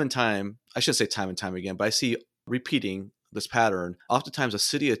and time. I should say time and time again, but I see repeating this pattern. Oftentimes, a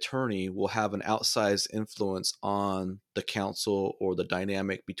city attorney will have an outsized influence on the council or the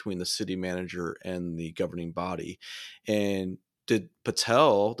dynamic between the city manager and the governing body. And did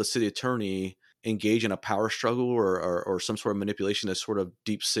Patel, the city attorney, engage in a power struggle or some sort of manipulation that sort of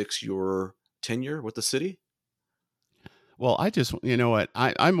deep six your tenure with the city? Well, you know what,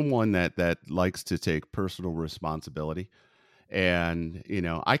 I'm one that likes to take personal responsibility. And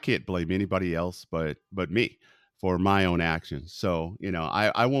I can't blame anybody else but me for my own actions. So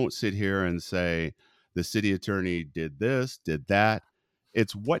I won't sit here and say the city attorney did this, did that.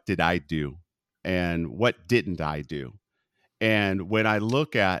 It's what did I do and what didn't I do. And when I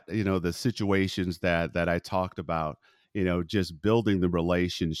look at the situations that I talked about, just building the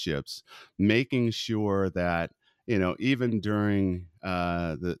relationships, making sure that even during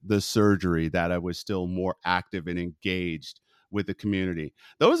the surgery, that I was still more active and engaged with the community.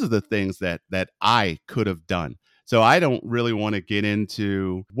 Those are the things that I could have done. So I don't really want to get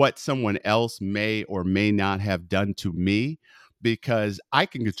into what someone else may or may not have done to me, because I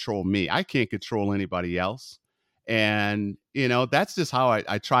can control me. I can't control anybody else. And that's just how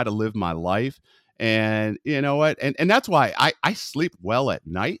I try to live my life. And you know what, and that's why I sleep well at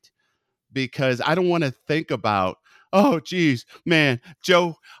night, because I don't want to think about, oh geez, man,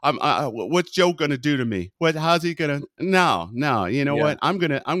 Joe, what's Joe gonna do to me? How's he gonna? No, no, you know Yeah. what, I'm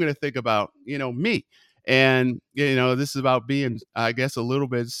gonna think about me. And this is about being, I guess, a little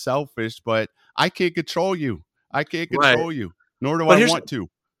bit selfish, but I can't control you. I can't Right. control you, nor do But I here's want to.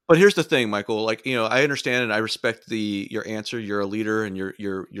 But here's the thing, Michael. Like, I understand and I respect your answer. You're a leader, and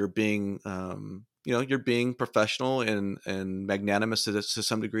you're being you're being professional and magnanimous to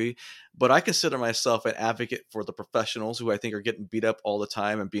some degree. But I consider myself an advocate for the professionals who I think are getting beat up all the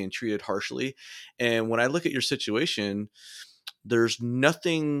time and being treated harshly. And when I look at your situation, there's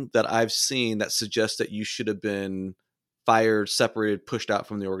nothing that I've seen that suggests that you should have been fired, separated, pushed out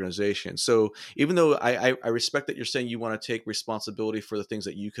from the organization. So even though I respect that you're saying you want to take responsibility for the things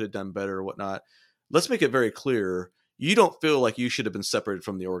that you could have done better or whatnot, let's make it very clear. You don't feel like you should have been separated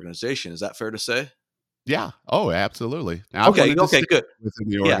from the organization. Is that fair to say? Yeah. Oh, absolutely. I Okay. wanted to Okay. stay Good. within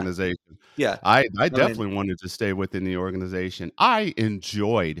the Yeah. organization. Yeah. I I mean, definitely wanted to stay within the organization. I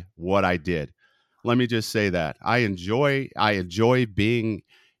enjoyed what I did. Let me just say that. I enjoy being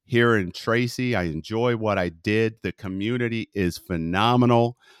here in Tracy. I enjoy what I did. The community is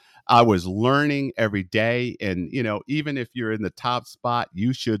phenomenal. I was learning every day, and even if you're in the top spot,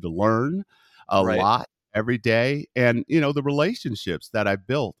 you should learn a right. lot every day. And the relationships that I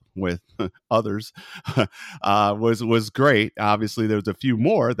built with others was great. Obviously, there's a few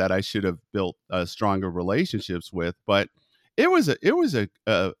more that I should have built stronger relationships with, but it was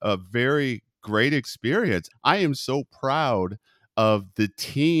a very great experience. I am so proud of the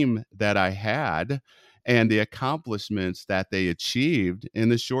team that I had and the accomplishments that they achieved in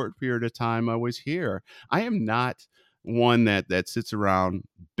the short period of time I was here. I am not one that sits around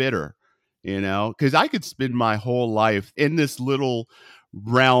bitter, because I could spend my whole life in this little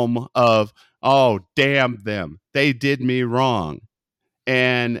realm of, oh, damn them, they did me wrong,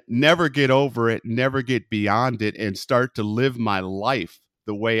 and never get over it, never get beyond it, and start to live my life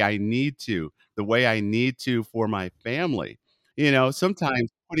the way I need to for my family.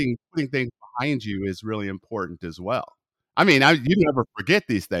 Sometimes putting things behind you is really important as well. I mean, you never forget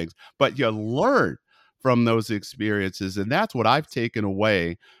these things, but you learn from those experiences, and that's what I've taken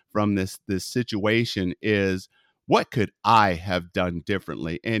away from this situation is, what could I have done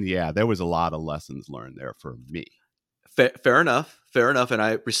differently? And yeah, there was a lot of lessons learned there for me. Fair enough, and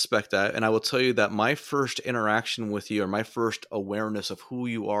I respect that. And I will tell you that my first interaction with you, or my first awareness of who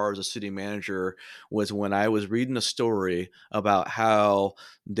you are as a city manager, was when I was reading a story about how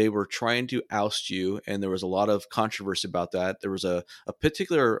they were trying to oust you, and there was a lot of controversy about that. There was a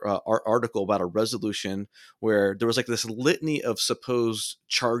particular article about a resolution where there was like this litany of supposed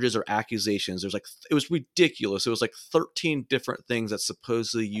charges or accusations. There's like it was ridiculous. It was like 13 different things that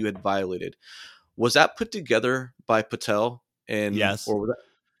supposedly you had violated. Was that put together by Patel, and Yes. or was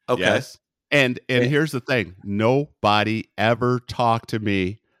that okay? Yes. And Eh, here's the thing. Nobody ever talked to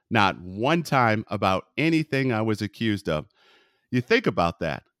me, not one time, about anything I was accused of. You think about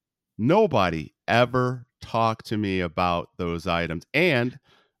that. Nobody ever talked to me about those items. And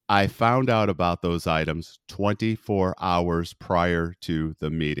I found out about those items 24 hours prior to the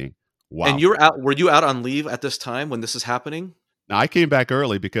meeting. And Wow. you're out. Were you out on leave at this time when this is happening? Now, I came back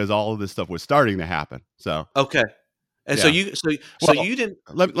early because all of this stuff was starting to happen. So, Okay. And so yeah. Well, you didn't.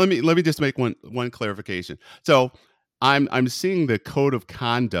 let me just make one clarification. So, I'm seeing the code of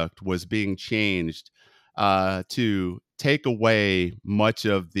conduct was being changed to take away much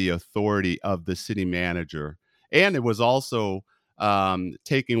of the authority of the city manager, and it was also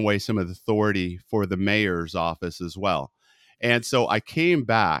taking away some of the authority for the mayor's office as well. And so I came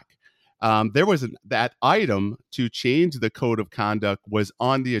back. There was that item to change the code of conduct was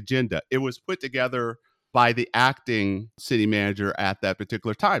on the agenda. It was put together by the acting city manager at that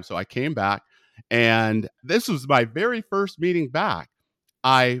particular time. So I came back, and this was my very first meeting back.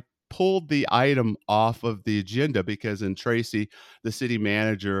 I pulled the item off of the agenda because in Tracy, the city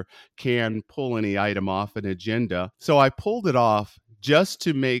manager can pull any item off an agenda. So I pulled it off just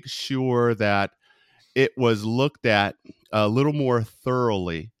to make sure that it was looked at a little more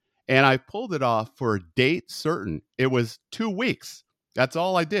thoroughly. And I pulled it off for a date certain. It was 2 weeks. That's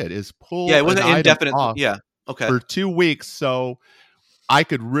all I did is Yeah, pull it an wasn't item indefinite. off Yeah. Okay. for 2 weeks. So I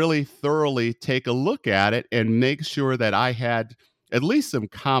could really thoroughly take a look at it and make sure that I had at least some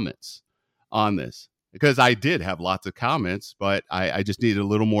comments on this because I did have lots of comments, but I just needed a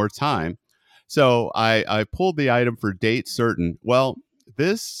little more time. So I pulled the item for date certain. Well,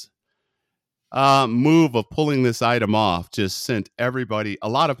 this move of pulling this item off just sent everybody, a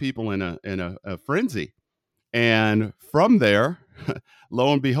lot of people in a frenzy. And from there,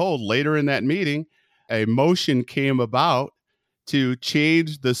 lo and behold, later in that meeting, a motion came about to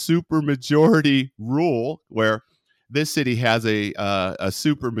change the supermajority rule, where this city has a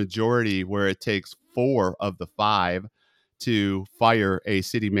supermajority where it takes 4 of the 5 to fire a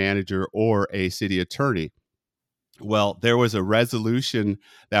city manager or a city attorney. Well, there was a resolution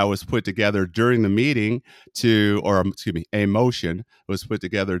that was put together during the meeting or excuse me, a motion was put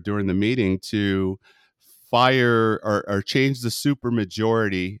together during the meeting to fire or change the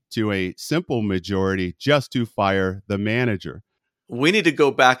supermajority to a simple majority just to fire the manager. We need to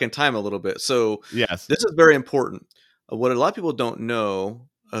go back in time a little bit. So Yes, this is very important. What a lot of people don't know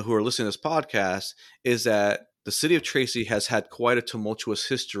who are listening to this podcast is that the city of Tracy has had quite a tumultuous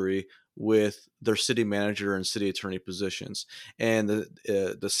history with their city manager and city attorney positions. And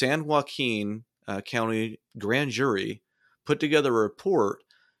the San Joaquin County grand jury put together a report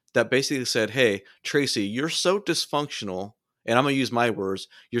that basically said, hey, Tracy, you're so dysfunctional. And I'm going to use my words.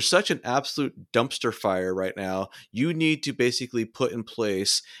 You're such an absolute dumpster fire right now. You need to basically put in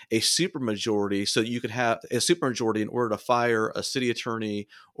place a supermajority so that you could have a supermajority in order to fire a city attorney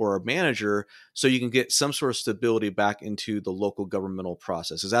or a manager so you can get some sort of stability back into the local governmental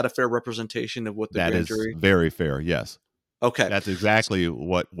process. Is that a fair representation of what the that grand is jury? very fair. Yes. Okay. That's exactly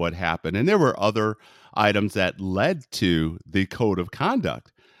what happened. And there were other items that led to the code of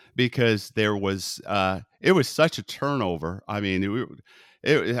conduct because there was it was such a turnover. I mean,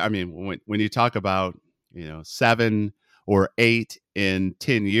 I mean when you talk about 7 or 8 in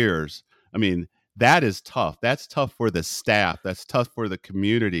 10 years, I mean that is tough. That's tough for the staff. That's tough for the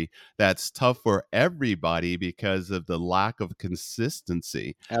community. That's tough for everybody because of the lack of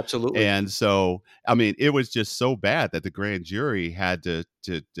consistency. Absolutely. And so, I mean, it was just so bad that the grand jury had to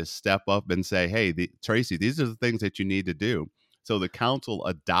step up and say, "Hey, Tracy, these are the things that you need to do." So the council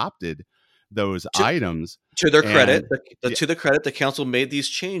adopted those items, To their credit, and yeah, to the credit, the council made these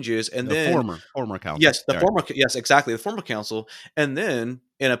changes, and the then former council, yeah, yes, exactly, the former council, and then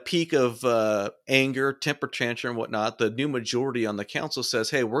in a peak of anger, temper tantrum, and whatnot, the new majority on the council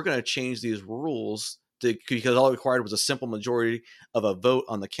says, "Hey, we're going to change these rules because all it required was a simple majority of a vote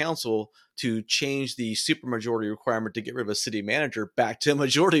on the council to change the supermajority requirement to get rid of a city manager back to a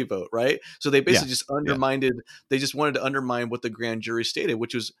majority vote." Right? So they basically yes, just yes, undermined. They just wanted to undermine what the grand jury stated,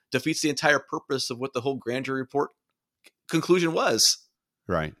 which was defeats the entire purpose of what the whole grand jury report conclusion was.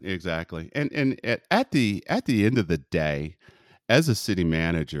 right, exactly. And at the end of the day, as a city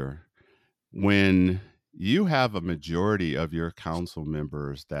manager, when you have a majority of your council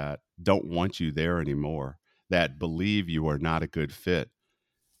members that don't want you there anymore, that believe you are not a good fit,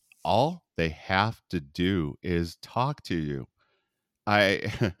 all they have to do is talk to you.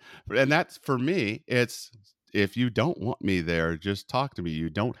 I and that's for me, it's if you don't want me there, just talk to me. You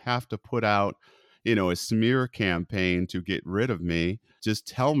don't have to put out, a smear campaign to get rid of me. Just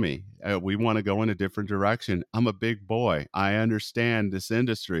tell me, we want to go in a different direction. I'm a big boy. I understand this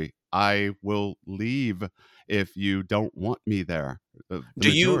industry. I will leave if you don't want me there. The Do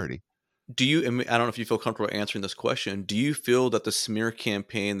you majority. and I don't know if you feel comfortable answering this question. Do you feel that the smear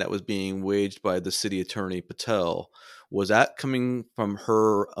campaign that was being waged by the city attorney Patel Was that coming from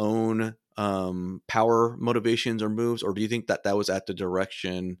her own power motivations or moves, or do you think that that was at the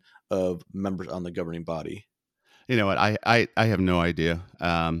direction of members on the governing body? You know what? I have no idea.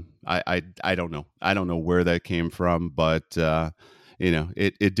 I don't know. I don't know where that came from, but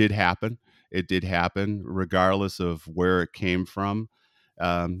it did happen. It did happen, regardless of where it came from.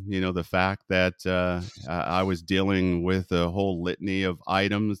 The fact that I was dealing with a whole litany of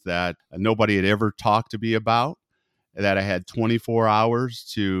items that nobody had ever talked to me about, that I had 24 hours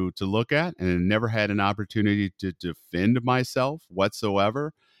to look at, and never had an opportunity to defend myself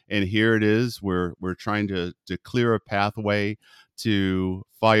whatsoever. And here it is, we're trying to clear a pathway to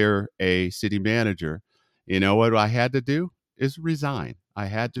fire a city manager. You know what I had to do is resign. I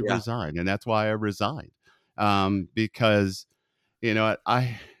had to Yeah. resign, and that's why I resigned. Because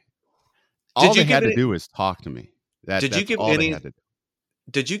I all Did you they give had to any? do is talk to me. Did you That's give all they any? had to do.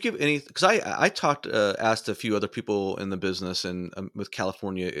 Did you give any? Because I talked, asked a few other people in the business and with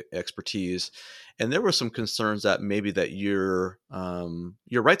California expertise, and there were some concerns that maybe that your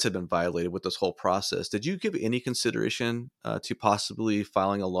rights had been violated with this whole process. Did you give any consideration to possibly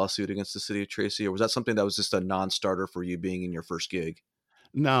filing a lawsuit against the city of Tracy, or was that something that was just a non-starter for you being in your first gig?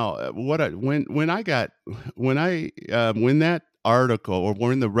 No, when that article, or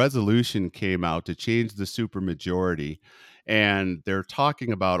when the resolution came out to change the supermajority, and they're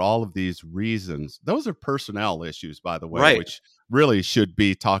talking about all of these reasons, those are personnel issues, by the way, Right, which really should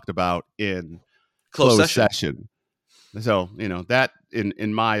be talked about in closed closed session. session. So, that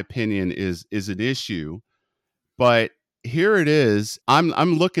in my opinion is an issue. But here it is. I'm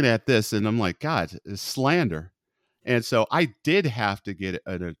looking at this and I'm like, God, it's slander. And so I did have to get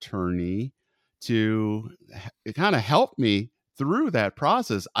an attorney to kind of help me through that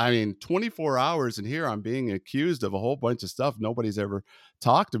process. I mean, 24 hours, and here I'm being accused of a whole bunch of stuff nobody's ever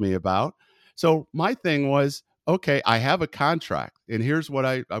talked to me about. So my thing was, okay, I have a contract, and here's what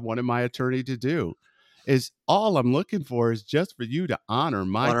I wanted my attorney to do is, all I'm looking for is just for you to honor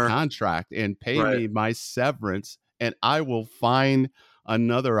my Honor. contract and pay Right. me my severance, and I will find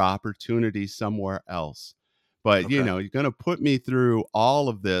another opportunity somewhere else. But Okay. you're going to put me through all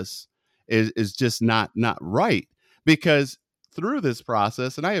of this is just not right, because through this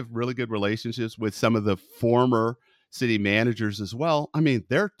process, and I have really good relationships with some of the former city managers as well. I mean,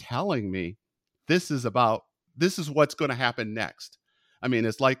 they're telling me this is about this is what's going to happen next. I mean,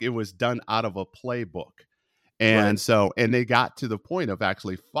 it's like it was done out of a playbook. Right. And they got to the point of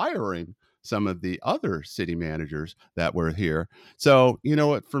actually firing some of the other city managers that were here. So, you know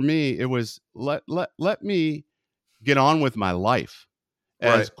what, for me, it was let me get on with my life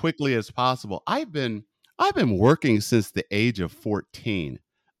Right. as quickly as possible. I've been working since the age of 14.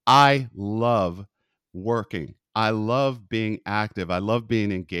 I love working. I love being active. I love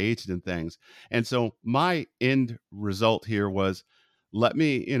being engaged in things. And so my end result here was, let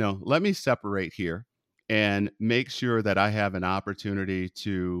me separate here and make sure that I have an opportunity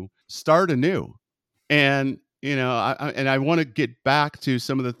to start anew. And I want to get back to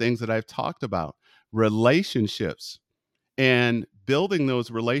some of the things that I've talked about, relationships, and building those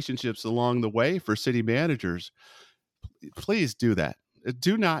relationships along the way for city managers. Please do that.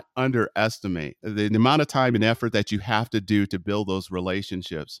 Do not underestimate the amount of time and effort that you have to do to build those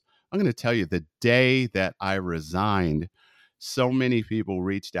relationships. I'm going to tell you, the day that I resigned, so many people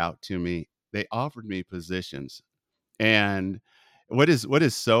reached out to me. They offered me positions. And what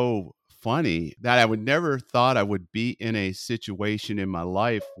is so funny, that I would never thought I would be in a situation in my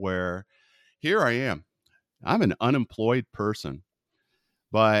life where here I am. I'm an unemployed person,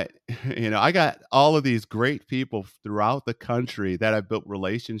 but I got all of these great people throughout the country that I've built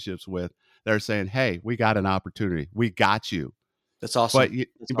relationships with that are saying, "Hey, we got an opportunity. We got you." That's But awesome. you,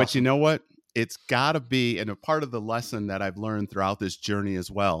 That's but you awesome. know what? It's got to be, and a part of the lesson that I've learned throughout this journey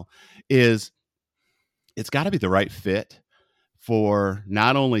as well is, it's got to be the right fit for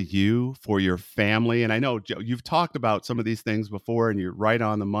not only you, for your family. And I know, Joe, you've talked about some of these things before, and you're right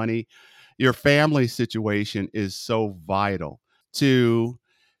on the money. Your family situation is so vital. To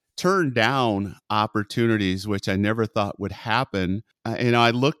turn down opportunities which I never thought would happen.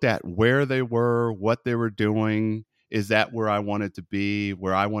 I looked at where they were, what they were doing. Is that where I wanted to be,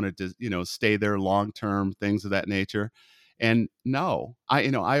 where I wanted to, stay there long term, things of that nature? And no,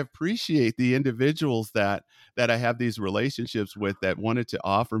 I appreciate the individuals that I have these relationships with that wanted to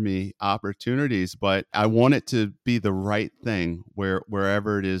offer me opportunities, but I want it to be the right thing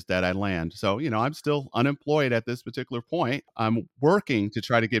wherever it is that I land. So, I'm still unemployed at this particular point. I'm working to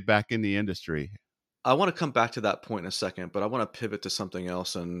try to get back in the industry. I want to come back to that point in a second, but I want to pivot to something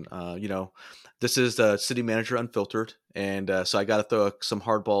else. And This is the City Manager Unfiltered, and so I got to throw some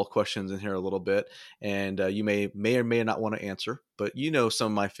hardball questions in here a little bit, and you may or may not want to answer, but you know some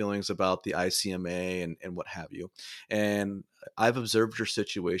of my feelings about the ICMA and what have you. And I've observed your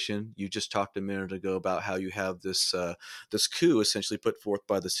situation. You just talked a minute ago about how you have this coup essentially put forth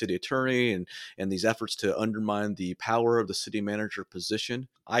by the city attorney and these efforts to undermine the power of the city manager position.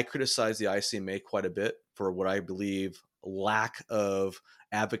 I criticize the ICMA quite a bit for what I believe lack of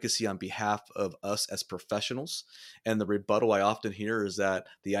advocacy on behalf of us as professionals. And the rebuttal I often hear is that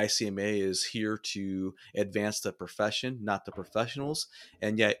the ICMA is here to advance the profession, not the professionals.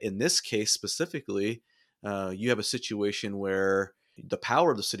 And yet, in this case specifically, you have a situation where the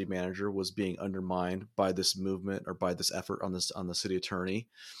power of the city manager was being undermined by this movement or by this effort on the city attorney.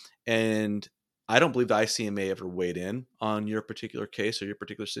 And I don't believe the ICMA ever weighed in on your particular case or your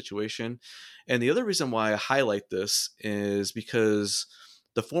particular situation. And the other reason why I highlight this is because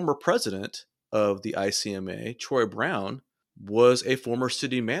the former president of the ICMA, Troy Brown, was a former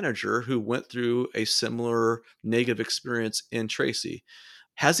city manager who went through a similar negative experience in Tracy.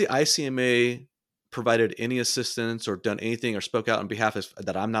 Has the ICMA provided any assistance or done anything or spoke out on behalf of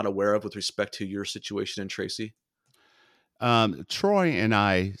that I'm not aware of with respect to your situation in Tracy? Troy and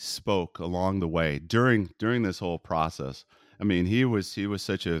I spoke along the way during this whole process. I mean, he was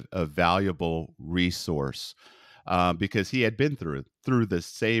such a valuable resource because he had been through the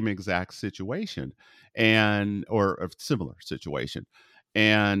same exact situation and or a similar situation,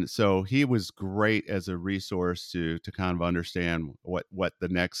 and so he was great as a resource to kind of understand what the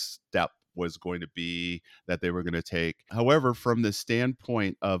next step was going to be that they were going to take. However, from the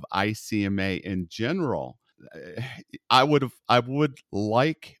standpoint of ICMA in general, I would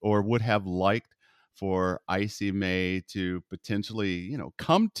like or would have liked for ICMA to potentially,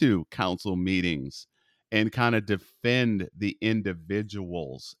 come to council meetings and kind of defend the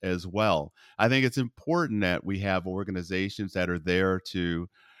individuals as well. I think it's important that we have organizations that are there to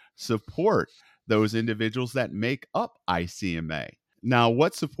support those individuals that make up ICMA. Now,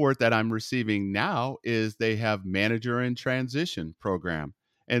 what support that I'm receiving now is they have manager in transition program,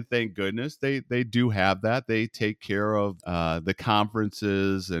 and thank goodness they do have that. They take care of the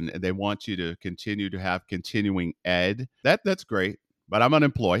conferences, and they want you to continue to have continuing ed. That's great, but I'm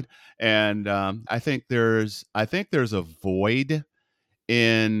unemployed, and I think there's a void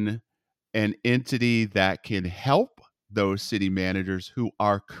in an entity that can help those city managers who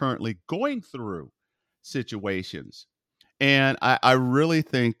are currently going through situations. And I really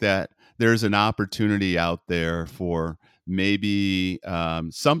think that there's an opportunity out there for maybe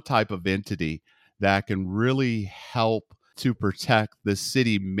some type of entity that can really help to protect the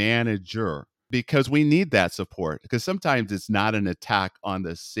city manager, because we need that support. Because sometimes it's not an attack on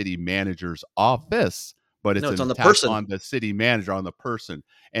the city manager's office, but No, it's it's an on the attack person. on the city manager, on the person.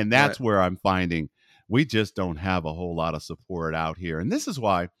 And Right. that's where I'm finding we just don't have a whole lot of support out here. And this is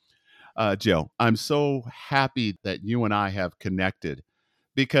why, Joe, I'm so happy that you and I have connected,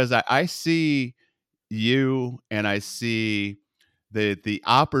 because I see you and I see the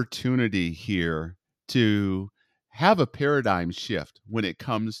opportunity here to have a paradigm shift when it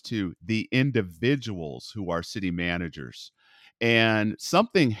comes to the individuals who are city managers. And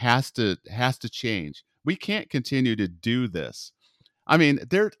something has to change. We can't continue to do this. I mean,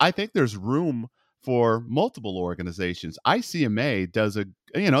 I think there's room for multiple organizations. ICMA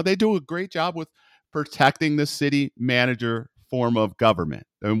they do a great job with protecting the city manager form of government.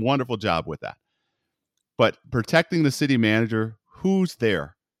 A wonderful job with that. But protecting the city manager, who's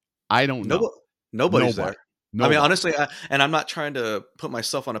there? I don't know. Nobody, nobody's there. Nobody. I mean, Nobody. honestly, and I'm not trying to put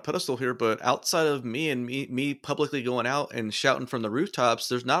myself on a pedestal here, but outside of me and me publicly going out and shouting from the rooftops,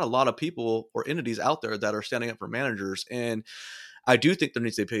 there's not a lot of people or entities out there that are standing up for managers. And I do think there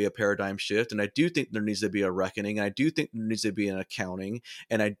needs to be a paradigm shift, and I do think there needs to be a reckoning, and I do think there needs to be an accounting,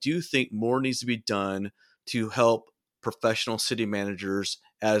 and I do think more needs to be done to help professional city managers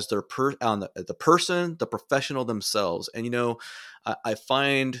as on the person, the professional themselves. And I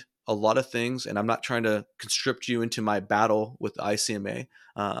find a lot of things, and I'm not trying to conscript you into my battle with the ICMA.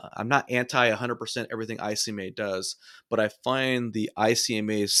 I'm not anti 100% everything ICMA does, but I find the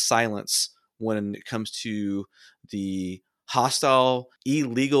ICMA's silence when it comes to the hostile,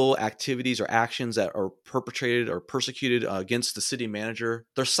 illegal activities or actions that are perpetrated or persecuted against the city manager,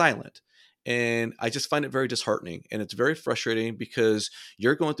 they're silent. And I just find it very disheartening. And it's very frustrating because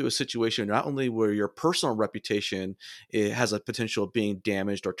you're going through a situation not only where your personal reputation has a potential of being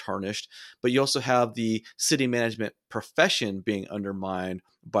damaged or tarnished, but you also have the city management profession being undermined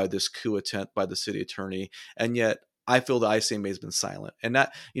by this coup attempt by the city attorney. And yet, I feel the ICMA has been silent. And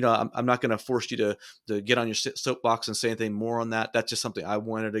that, I'm not going to force you to get on your soapbox and say anything more on that. That's just something I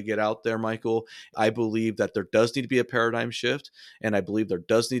wanted to get out there, Michael. I believe that there does need to be a paradigm shift, and I believe there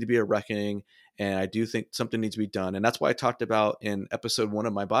does need to be a reckoning. And I do think something needs to be done. And that's why I talked about in episode 1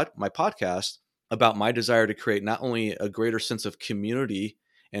 of my podcast about my desire to create not only a greater sense of community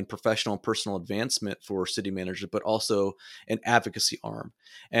and professional and personal advancement for city managers, but also an advocacy arm.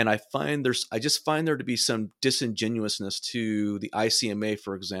 And I just find there to be some disingenuousness to the ICMA,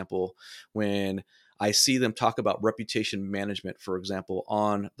 for example, when I see them talk about reputation management, for example,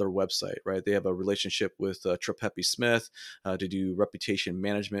 on their website, right? They have a relationship with Trippepi Smith to do reputation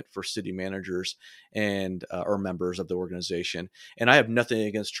management for city managers and or members of the organization. And I have nothing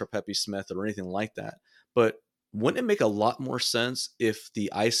against Trippepi Smith or anything like that, but wouldn't it make a lot more sense if the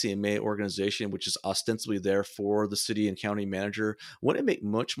ICMA organization, which is ostensibly there for the city and county manager, wouldn't it make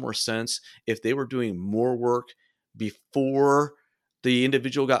much more sense if they were doing more work before the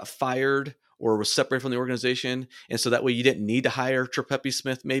individual got fired or was separated from the organization? And so that way you didn't need to hire Trippepi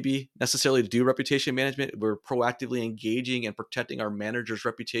Smith maybe necessarily to do reputation management. We're proactively engaging and protecting our manager's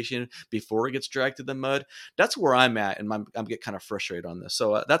reputation before it gets dragged to the mud. That's where I'm at, and I'm getting kind of frustrated on this.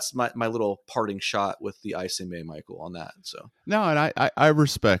 So that's my little parting shot with the ICMA, Michael, on that. So No, and I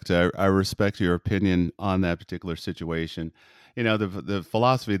respect I respect your opinion on that particular situation. The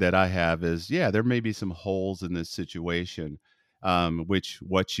philosophy that I have is, yeah, there may be some holes in this situation, which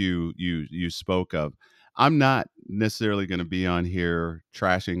what you spoke of. I'm not necessarily going to be on here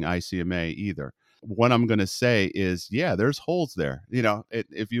trashing ICMA either. What I'm going to say is, yeah, there's holes there.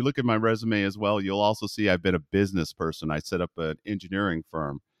 If you look at my resume as well, you'll also see I've been a business person. I set up an engineering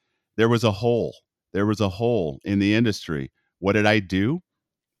firm. There was a hole. There was a hole in the industry. What did I do?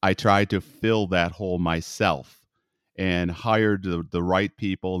 I tried to fill that hole myself and hired the right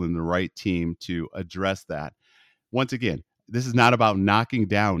people and the right team to address that. Once again, this is not about knocking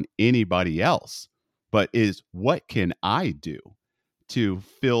down anybody else, but is what can I do to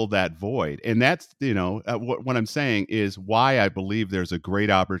fill that void? And that's, what I'm saying is why I believe there's a great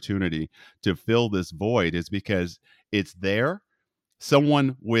opportunity to fill this void is because it's there.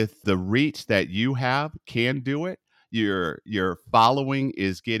 Someone with the reach that you have can do it. Your following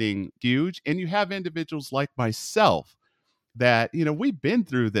is getting huge, and you have individuals like myself that we've been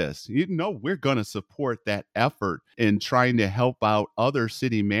through this. We're going to support that effort in trying to help out other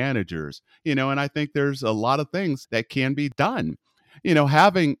city managers. And I think there's a lot of things that can be done.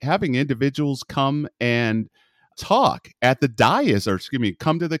 Having individuals come and talk at the dais, or excuse me,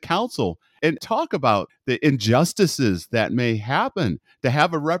 come to the council and talk about the injustices that may happen, to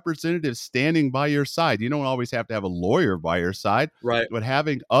have a representative standing by your side. You don't always have to have a lawyer by your side, right. but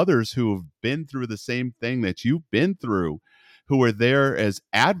having others who have been through the same thing that you've been through, who are there as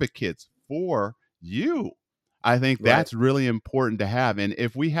advocates for you. I think Right. that's really important to have. And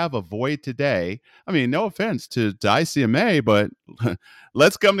if we have a void today, I mean, no offense to ICMA, but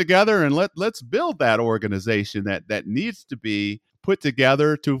let's come together and let's build that organization that needs to be put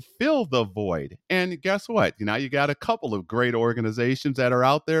together to fill the void. And guess what? You got a couple of great organizations that are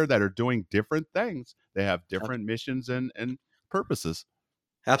out there that are doing different things. They have different missions and purposes.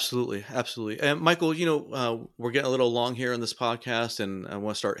 Absolutely, absolutely. And Michael, we're getting a little long here on this podcast, and I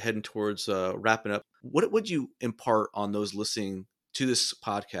want to start heading towards wrapping up. What would you impart on those listening to this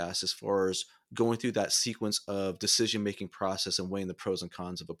podcast as far as going through that sequence of decision-making process and weighing the pros and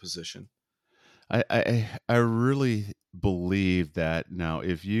cons of a position? I really believe that now,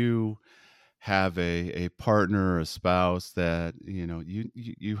 if you have a partner or a spouse, that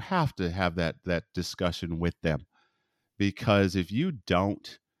you have to have that discussion with them, because if you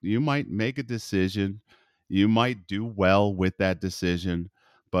don't, you might make a decision, you might do well with that decision,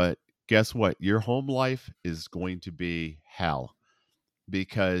 but guess what? Your home life is going to be hell,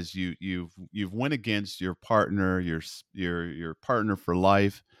 because you've went against your partner, your partner for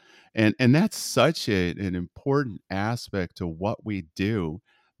life. And that's such an important aspect to what we do.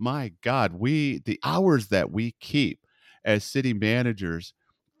 My God, the hours that we keep as city managers,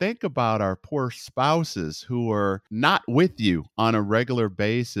 think about our poor spouses who are not with you on a regular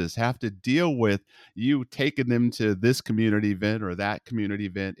basis, have to deal with you taking them to this community event or that community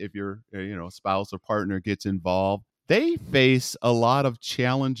event. If your spouse or partner gets involved, they face a lot of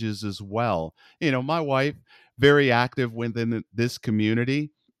challenges as well. My wife, very active within this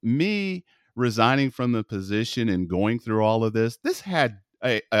community. Me resigning from the position and going through all of this had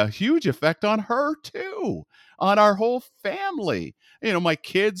a huge effect on her too, on our whole family. My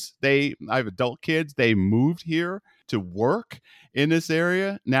kids, I have adult kids, they moved here to work in this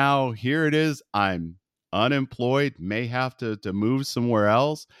area. Now here it is, I'm unemployed, may have to move somewhere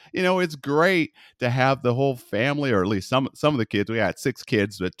else. It's great to have the whole family, or at least some of the kids. We got 6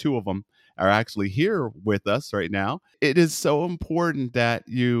 kids, but 2 of them are actually here with us right now. It is so important that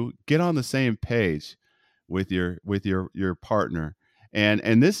you get on the same page with your partner.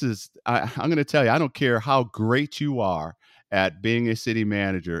 And this is, I'm going to tell you, I don't care how great you are at being a city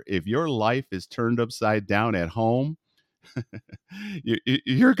manager. If your life is turned upside down at home,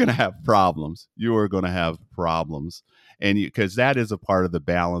 you're going to have problems. You are going to have problems, and because that is a part of the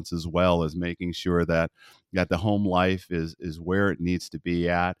balance, as well as making sure that the home life is where it needs to be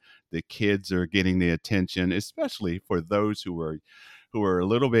at. The kids are getting the attention, especially for those who are a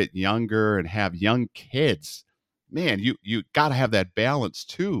little bit younger and have young kids. Man, you got to have that balance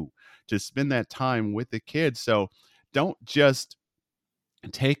too, to spend that time with the kids. So don't just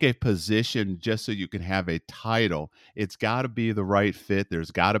take a position just so you can have a title. It's got to be the right fit.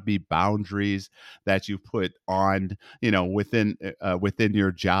 There's got to be boundaries that you put on, within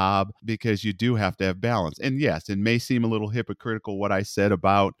your job, because you do have to have balance. And yes, it may seem a little hypocritical what I said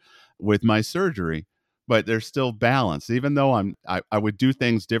about with my surgery, but there's still balance. Even though I would do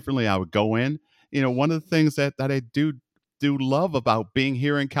things differently, I would go in. One of the things that I do love about being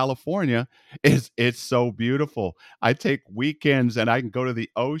here in California is it's so beautiful. I take weekends and I can go to the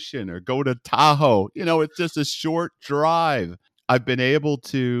ocean or go to Tahoe. It's just a short drive. I've been able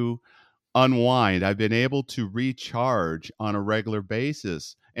to unwind. I've been able to recharge on a regular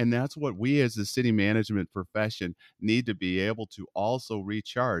basis. And that's what we as the city management profession need to be able to also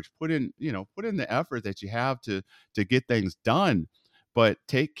recharge. Put in the effort that you have to get things done, but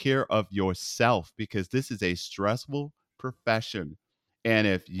take care of yourself, because this is a stressful profession. And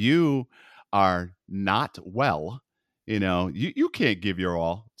if you are not well, you can't give your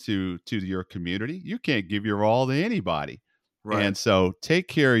all to your community. You can't give your all to anybody. Right. And so take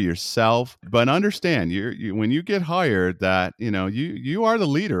care of yourself, but understand when you get hired that, you are the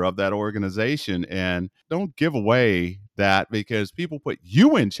leader of that organization, and don't give away that because people put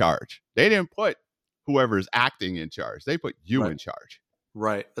you in charge. They didn't put whoever is acting in charge. They put you Right. in charge.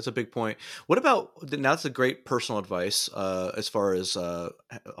 Right. That's a big point. What about now? That's a great personal advice as far as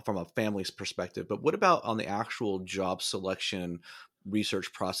from a family's perspective. But what about on the actual job selection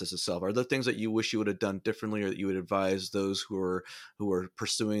research process itself? Are there things that you wish you would have done differently, or that you would advise those who are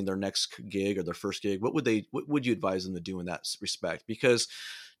pursuing their next gig or their first gig? What would you advise them to do in that respect? Because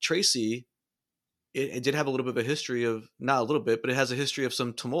Tracy, it did have a little bit of a history of, not a little bit, but it has a history of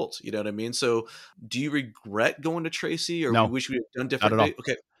some tumult. You know what I mean? So, do you regret going to Tracy, or you No, wish we had done not at differently? all.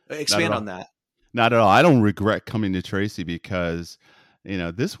 Okay, Not at expand on all. that. Not at all. I don't regret coming to Tracy because,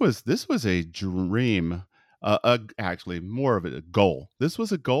 this was a dream. Actually, more of a goal. This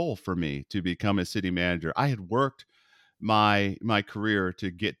was a goal for me to become a city manager. I had worked my career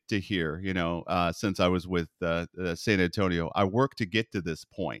to get to here. Since I was with San Antonio, I worked to get to this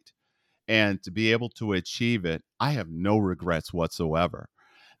point, and to be able to achieve it, I have no regrets whatsoever.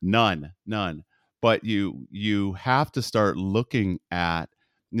 None. But you have to start looking at,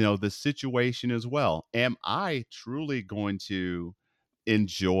 the situation as well. Am I truly going to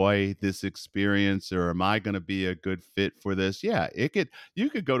enjoy this experience, or am I going to be a good fit for this? Yeah, you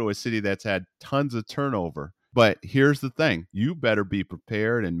could go to a city that's had tons of turnover. But here's the thing, you better be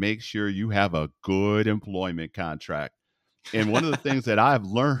prepared and make sure you have a good employment contract. And one of the things that I've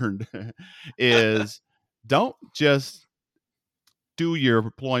learned is, don't just do your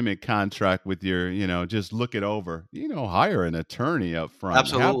employment contract with just look it over. Hire an attorney up front. Have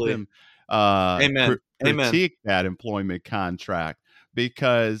Absolutely. them Amen. Amen. critique that employment contract,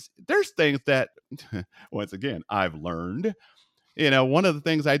 because there's things that, once again, I've learned. One of the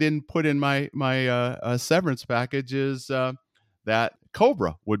things I didn't put in my severance package is that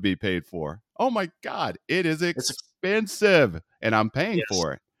Cobra would be paid for. Oh my God, it is It's expensive, and I'm paying yes.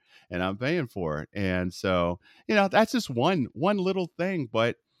 for it. And I'm paying for it. And so, that's just one little thing,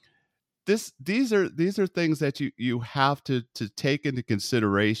 but these are things that you have to take into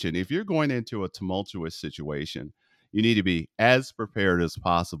consideration. If you're going into a tumultuous situation, you need to be as prepared as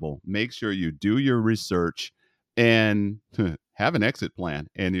possible. Make sure you do your research and have an exit plan.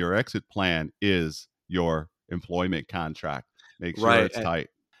 And your exit plan is your employment contract. Make sure Right. it's tight.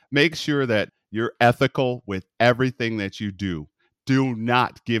 Make sure that you're ethical with everything that you do. Do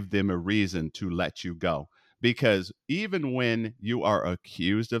not give them a reason to let you go, because even when you are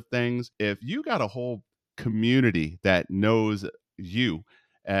accused of things, if you got a whole community that knows you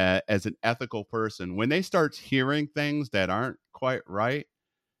as an ethical person, when they start hearing things that aren't quite right,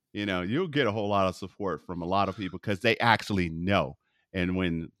 you'll get a whole lot of support from a lot of people because they actually know. And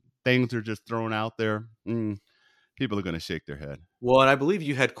when things are just thrown out there, people are going to shake their head. Well, and I believe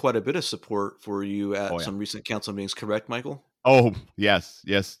you had quite a bit of support for you Oh at yeah. some recent council meetings, correct, Michael? Oh yes,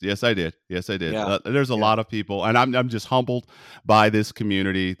 yes, I did. Yes, I did. Yeah. There's a Yeah. lot of people, and I'm just humbled by this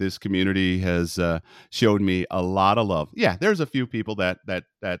community. This community has showed me a lot of love. Yeah, there's a few people that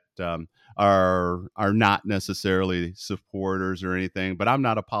are not necessarily supporters or anything, but I'm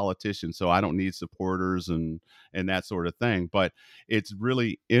not a politician, so I don't need supporters and that sort of thing. But it's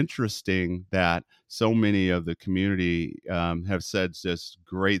really interesting that so many of the community have said just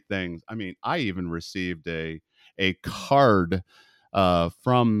great things. I mean, I even received a card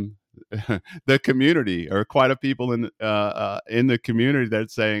from the community, or quite a people in the community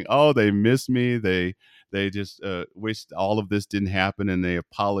that's saying, "Oh, they miss me. They just wished all of this didn't happen, and they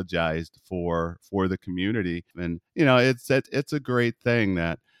apologized for the community." And it's a great thing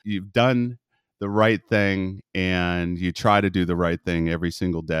that you've done the right thing, and you try to do the right thing every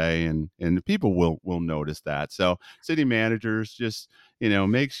single day, and people will notice that. So city managers, just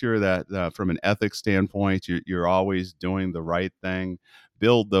make sure that from an ethics standpoint, you're always doing the right thing.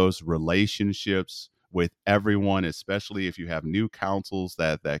 Build those relationships with everyone, especially if you have new councils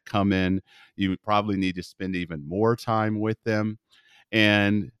that come in. You probably need to spend even more time with them,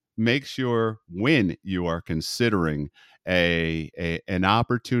 and make sure when you are considering an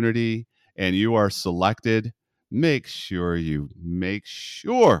opportunity and you are selected, make sure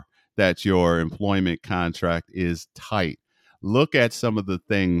that your employment contract is tight. Look at some of the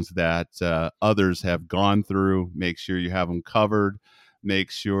things that others have gone through. Make sure you have them covered.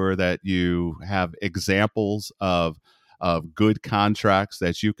 Make sure that you have examples of good contracts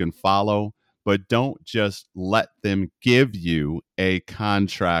that you can follow, but don't just let them give you a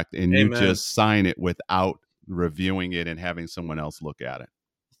contract and you Amen. just sign it without reviewing it and having someone else look at it.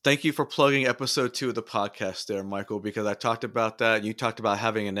 Thank you for plugging episode 2 of the podcast there, Michael, because I talked about that. You talked about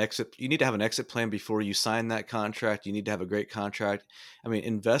having an exit. You need to have an exit plan before you sign that contract. You need to have a great contract. I mean,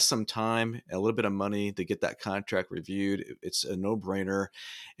 invest some time, a little bit of money to get that contract reviewed. It's a no-brainer.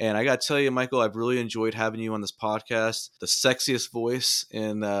 And I got to tell you, Michael, I've really enjoyed having you on this podcast. The sexiest voice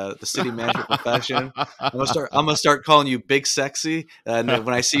in the city manager profession. I'm gonna start calling you Big Sexy, and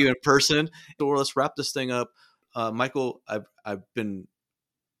when I see you in person. So let's wrap this thing up. Michael, I've been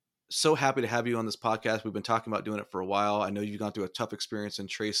so happy to have you on this podcast. We've been talking about doing it for a while. I know you've gone through a tough experience in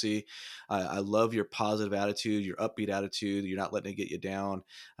Tracy. I love your positive attitude, your upbeat attitude. You're not letting it get you down.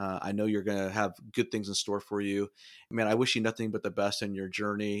 I know you're going to have good things in store for you. Man, I wish you nothing but the best in your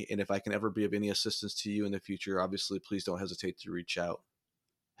journey. And if I can ever be of any assistance to you in the future, obviously, please don't hesitate to reach out.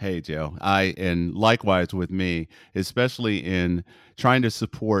 Hey, Joe. And likewise with me, especially in trying to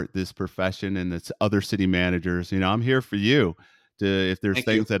support this profession and its other city managers. I'm here for you. If there's Thank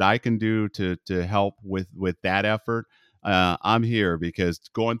you. things that I can do to help with that effort, I'm here, because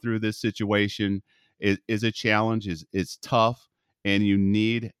going through this situation is a challenge. It's tough, and you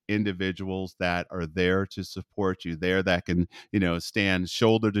need individuals that are there to support you, there that can stand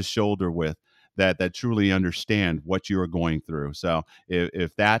shoulder to shoulder with, that truly understand what you are going through. So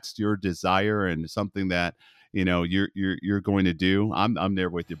if that's your desire and something that you're going to do, I'm there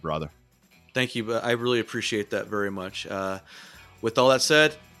with you, brother. Thank you. But I really appreciate that very much. With all that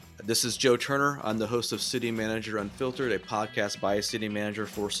said, this is Joe Turner. I'm the host of City Manager Unfiltered, a podcast by a city manager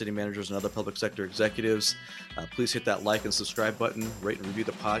for city managers and other public sector executives. Please hit that like and subscribe button, rate and review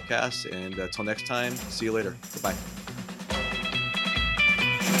the podcast. And until next time, see you later. Goodbye.